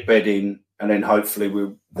 Let it bed in, and then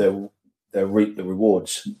hopefully they'll reap the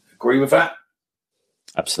rewards. Agree with that?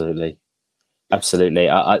 Absolutely.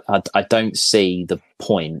 I don't see the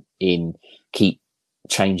point in keep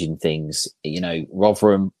changing things.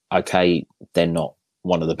 Rotherham, okay, they're not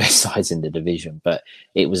one of the best sides in the division, but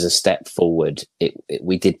it was a step forward.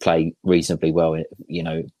 We did play reasonably well,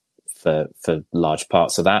 for large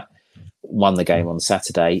parts of that. Won the game on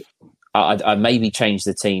Saturday. I maybe changed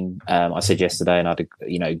the team. I said yesterday, and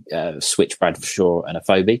I'd switch Bradshaw and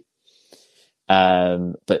Afobe.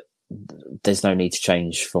 But there's no need to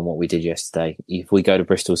change from what we did yesterday. If we go to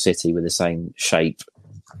Bristol City with the same shape,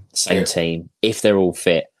 same team, if they're all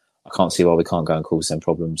fit, I can't see why we can't go and cause them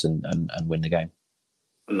problems and win the game.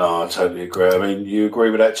 No, I totally agree. I mean, you agree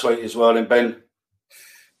with that tweet as well then, Ben?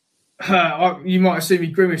 You might have seen me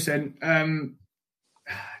grimace then.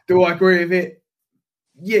 Do I agree with it?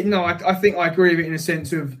 Yeah, no, I think I agree with it in the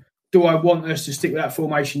sense of, do I want us to stick with that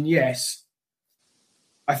formation? Yes.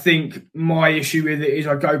 I think my issue with it is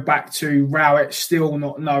I go back to Rowett still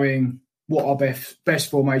not knowing what our best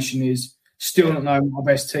formation is. still not knowing what our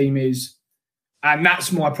best team is. And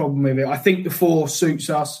that's my problem with it. I think the 4 suits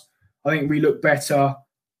us. I think we look better.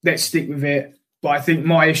 Let's stick with it. But I think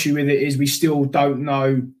my issue with it is we still don't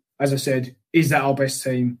know, as I said, is that our best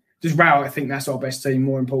team? Does Rowett think that's our best team,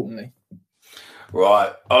 more importantly?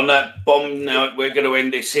 Right. On that bomb note, we're going to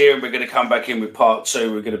end this here and we're going to come back in with part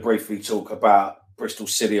 2. We're going to briefly talk about Bristol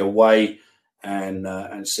City away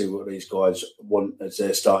and see what these guys want as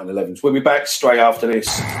their starting 11s. We'll be back straight after this.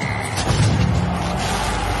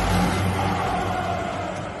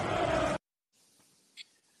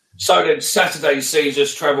 So then, Saturday sees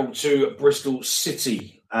us travel to Bristol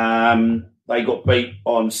City. They got beat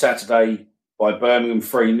on Saturday by Birmingham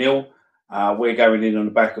 3-0. We're going in on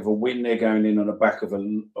the back of a win. They're going in on the back of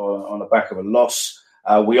a loss.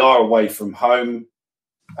 We are away from home.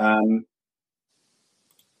 I'll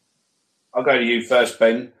go to you first,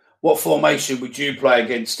 Ben. What formation would you play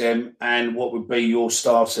against them, and what would be your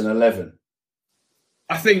starting 11?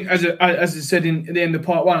 I think, as I said at the end of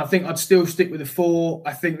part 1, I think I'd still stick with the 4.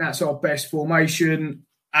 I think that's our best formation,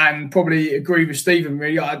 and probably agree with Stephen.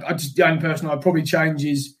 Really, the only person I'd probably change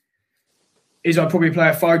is I'd probably play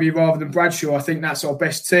a Afobe rather than Bradshaw. I think that's our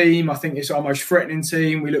best team. I think it's our most threatening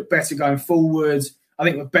team. We look better going forward. I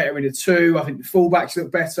think we're better in the 2. I think the fullbacks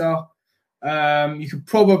look better. You could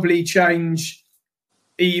probably change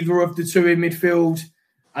either of the 2 in midfield.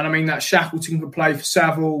 And I mean, that Shackleton could play for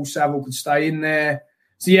Saville. Saville could stay in there.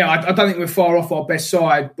 So, yeah, I don't think we're far off our best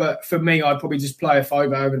side. But for me, I'd probably just play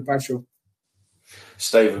Afobe over the Bradshaw.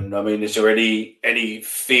 Stephen, I mean, is there any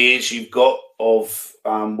fears you've got of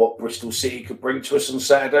what Bristol City could bring to us on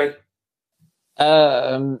Saturday?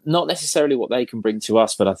 Not necessarily what they can bring to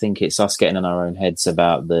us, but I think it's us getting in our own heads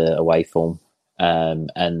about the away form.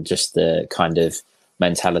 And just the kind of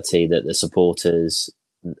mentality that the supporters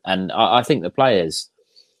and I think the players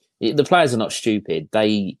are not stupid.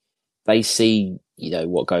 They see,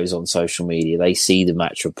 what goes on social media. They see the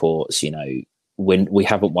match reports. When we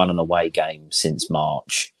haven't won an away game since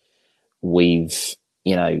March, we've,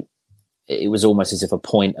 it was almost as if a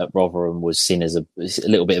point at Rotherham was seen as a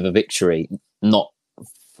little bit of a victory. Not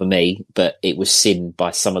for me, but it was seen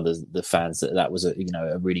by some of the fans that was a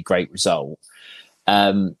really great result.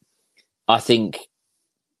 I think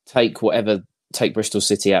take Bristol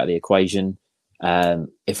City out of the equation.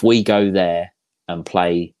 If we go there and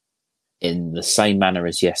play in the same manner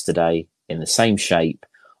as yesterday, in the same shape,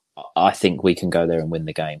 I think we can go there and win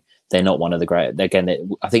the game. They're not one of the great.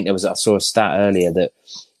 Again, I think I saw a stat earlier that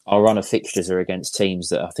our run of fixtures are against teams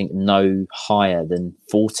that I think no higher than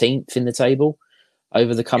 14th in the table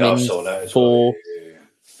over the coming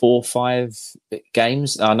 4-5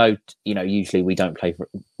 games. I know, usually we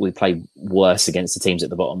play worse against the teams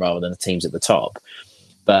at the bottom rather than the teams at the top.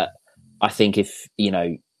 But I think if,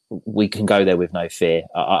 we can go there with no fear.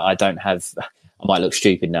 I might look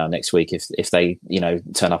stupid now next week if they,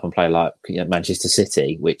 turn up and play like Manchester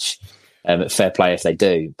City, which fair play if they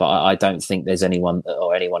do. But I don't think there's anyone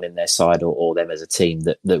in their side or them as a team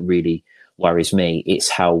that really worries me. It's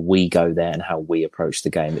how we go there and how we approach the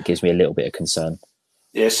game that gives me a little bit of concern.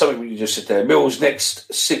 Yeah, something you just said there. Mill's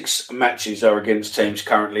next 6 matches are against teams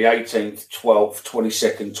currently 18th, 12th,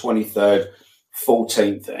 22nd, 23rd,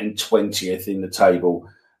 14th and 20th in the table,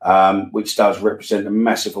 which does represent a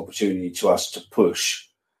massive opportunity to us to push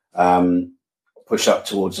up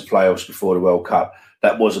towards the playoffs before the World Cup.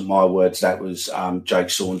 That wasn't my words. That was Jake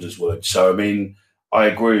Saunders' words. So, I mean, I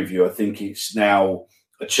agree with you. I think it's now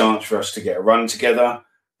a chance for us to get a run together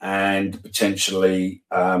and potentially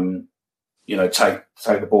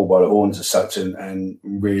take the ball by the horns as such and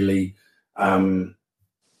really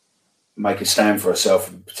make a stand for ourselves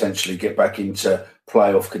and potentially get back into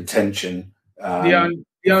playoff contention. The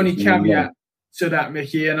only caveat to that,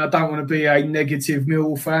 Mickey, and I don't want to be a negative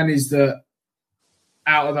Millwall fan, is that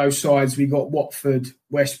out of those sides, we got Watford,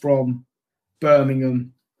 West Brom,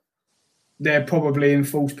 Birmingham. They're probably in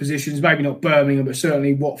false positions. Maybe not Birmingham, but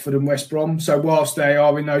certainly Watford and West Brom. So whilst they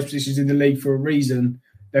are in those positions in the league for a reason,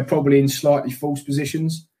 they're probably in slightly false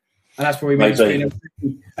positions. And that's probably maybe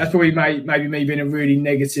me being a really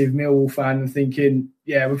negative Millwall fan and thinking,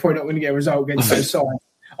 yeah, we're probably not going to get a result against those sides.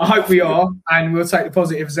 I hope we are, and we'll take the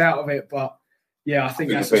positives out of it. But yeah, I think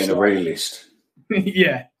that's being a realist.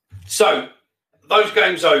 Yeah. So those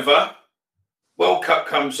games over, World Cup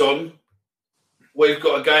comes on. We've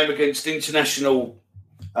got a game against international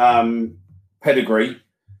pedigree.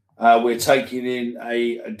 We're taking in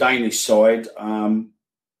a Danish side. I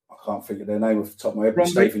can't think of their name off the top of my head.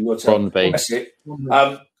 Stephen, you're telling me. That's it.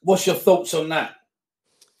 What's your thoughts on that?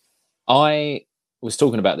 I was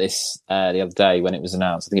talking about this the other day when it was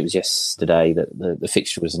announced. I think it was yesterday that the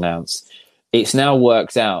fixture was announced. it's now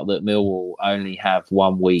worked out that Millwall only have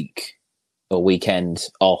 1 week or weekend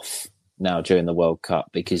off now during the World Cup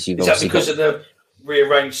because you've Is that obviously because of the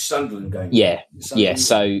rearranged Sunderland game? Yeah.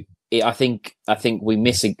 So I think we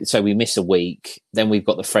miss a week. Then we've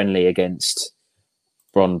got the friendly against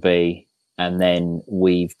Brøndby, and then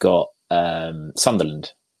we've got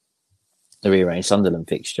Sunderland, the rearranged Sunderland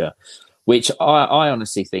fixture, which I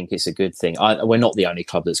honestly think is a good thing. We're not the only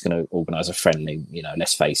club that's going to organise a friendly.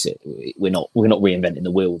 Let's face it, we're not reinventing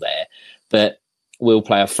the wheel there, but we'll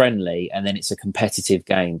play a friendly, and then it's a competitive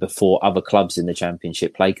game before other clubs in the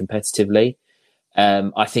Championship play competitively.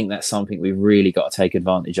 I think that's something we've really got to take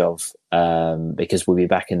advantage of because we'll be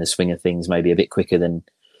back in the swing of things maybe a bit quicker than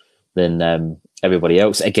everybody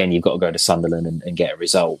else. Again, you've got to go to Sunderland and get a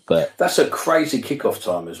result, but that's a crazy kickoff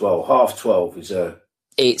time as well. 12:30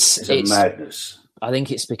 is it's madness. I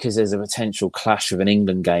think it's because there's a potential clash with an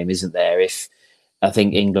England game, isn't there? If I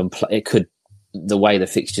think England, it could. The way the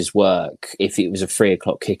fixtures work, if it was a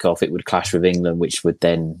 3:00 kickoff, it would clash with England, which would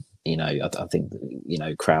then, I think,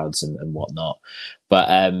 crowds and whatnot. But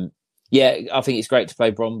I think it's great to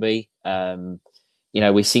play Brøndby.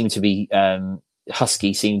 We seem to be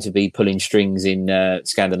Husky seem to be pulling strings in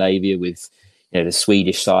Scandinavia with the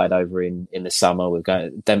Swedish side over in the summer. We've got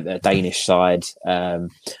a Danish side. I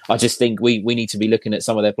just think we need to be looking at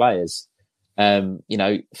some of their players.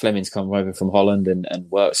 Fleming's come over from Holland and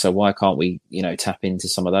worked, so why can't we tap into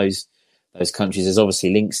some of those countries? There's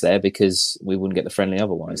obviously links there because we wouldn't get the friendly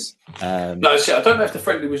otherwise. No, see, I don't know if the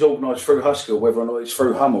friendly was organised through Husky or whether or not it's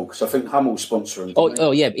through Hummel, because I think Hummel's sponsoring.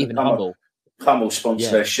 Even Hummel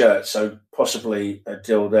sponsor their shirt, so possibly a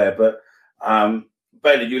deal there. But Ben,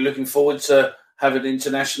 are you looking forward to having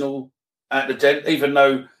international at the Den, even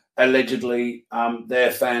though allegedly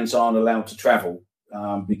their fans aren't allowed to travel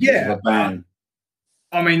because of a ban?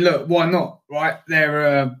 I mean, look, why not, right?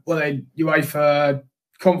 They're UEFA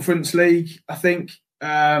Conference League, I think.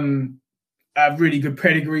 A really good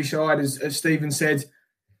pedigree side, as Stephen said.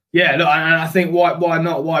 Yeah, look, and I think why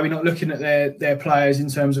not? Why are we not looking at their players in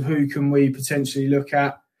terms of who can we potentially look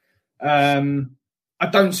at? I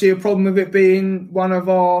don't see a problem with it being one of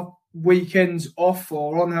our weekends off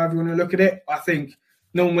or on, however you want to look at it. I think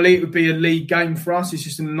normally it would be a league game for us. It's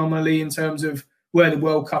just an anomaly in terms of where the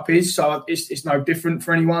World Cup is. So it's no different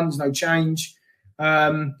for anyone. There's no change.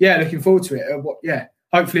 Looking forward to it.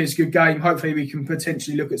 Hopefully it's a good game. Hopefully we can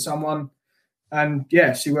potentially look at someone and,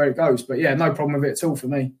 see where it goes. But, no problem with it at all for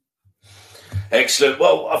me. Excellent.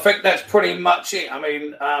 Well, I think that's pretty much it. I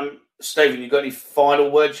mean, Stephen, you got any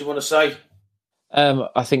final words you want to say?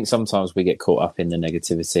 I think sometimes we get caught up in the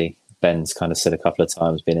negativity. Ben's kind of said a couple of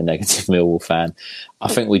times being a negative Millwall fan. I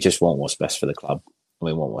think we just want what's best for the club.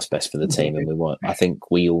 We want what's best for the team, and I think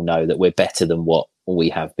we all know that we're better than what we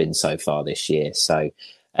have been so far this year. So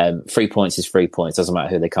 3 points is 3 points. Doesn't matter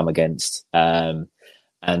who they come against. And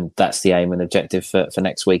that's the aim and objective for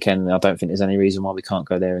next weekend. I don't think there's any reason why we can't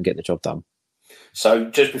go there and get the job done. So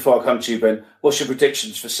just before I come to you, Ben, what's your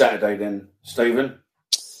predictions for Saturday then, Stephen?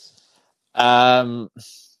 2-0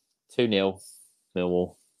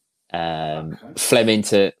 Millwall. Fleming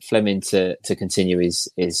to continue his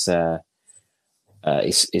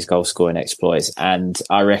goal scoring exploits, and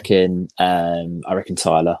I reckon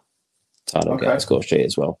Tyler will get the score sheet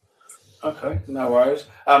as well. Okay, no worries.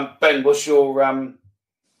 Ben, what's your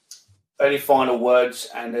any final words,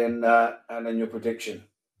 and then your prediction?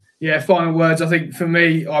 Yeah, final words. I think for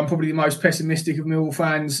me, I'm probably the most pessimistic of Millwall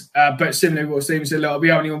fans, but similar to what Stephen said, look,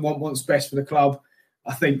 we only want what's best for the club.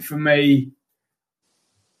 I think for me,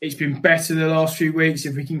 it's been better the last few weeks.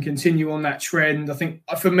 If we can continue on that trend, I think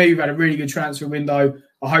for me, we've had a really good transfer window.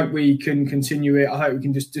 I hope we can continue it. I hope we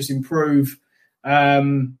can just improve.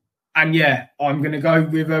 I'm going to go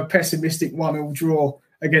with a pessimistic 1-1 draw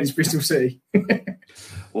against Bristol City.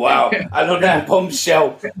 Wow, and on that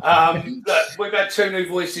bombshell, look, we've had two new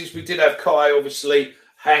voices. We did have Kai, obviously.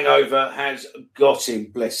 Hangover has got him,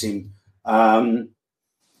 bless him.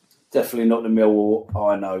 Definitely not the Millwall,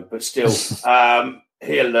 I know, but still,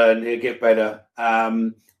 he'll learn, he'll get better.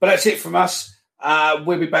 But that's it from us.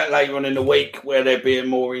 We'll be back later on in the week where there'll be a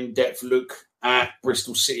more in-depth look at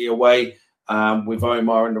Bristol City away with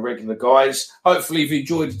Omar and the regular guys. Hopefully, if you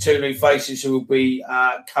enjoyed the two new faces who will be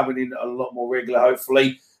coming in a lot more regular,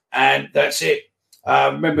 hopefully. And that's it.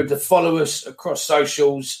 Remember to follow us across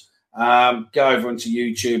socials. Go over onto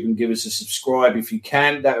YouTube and give us a subscribe if you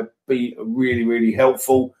can. That would be really, really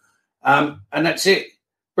helpful. And that's it.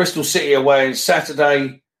 Bristol City away on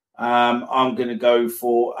Saturday. I'm going to go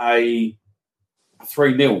for a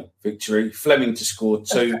 3-0 victory. Fleming to score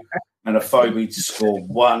 2 and Afobe to score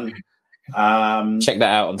 1. Check that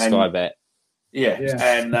out on Sky Bet. Yeah.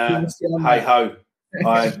 And hey ho,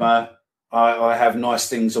 I have nice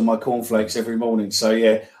things on my cornflakes every morning. So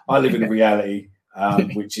yeah, I live in a reality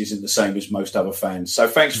which isn't the same as most other fans. So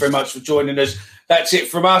thanks very much for joining us. That's it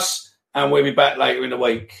from us, and we'll be back later in the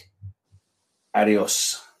week.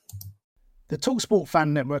 Adios. The TalkSport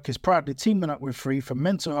Fan Network is proudly teaming up with Free for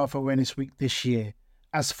Mental Health Awareness Week this year.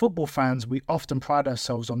 As football fans, we often pride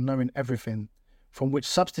ourselves on knowing everything, from which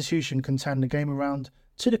substitution can turn the game around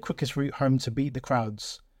to the quickest route home to beat the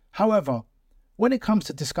crowds. However, when it comes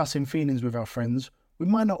to discussing feelings with our friends, we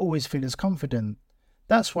might not always feel as confident.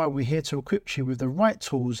 That's why we're here to equip you with the right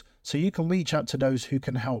tools so you can reach out to those who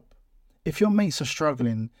can help. If your mates are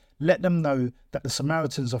struggling, let them know that the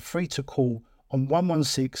Samaritans are free to call on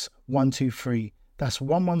 116 123. That's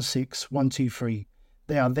 116 123.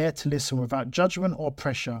 They are there to listen without judgment or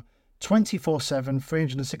pressure, 24/7,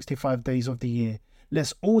 365 days of the year.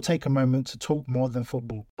 Let's all take a moment to talk more than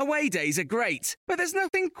football. Away days are great, but there's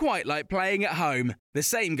nothing quite like playing at home. The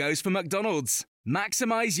same goes for McDonald's.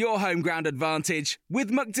 Maximise your home ground advantage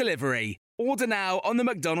with McDelivery. Order now on the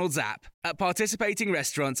McDonald's app. At participating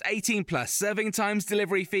restaurants, 18 plus, serving times,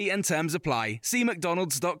 delivery fee and terms apply. See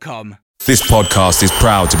mcdonalds.com. This podcast is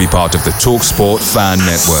proud to be part of the TalkSport Fan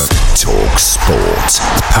Network. TalkSport.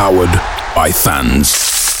 Powered by fans.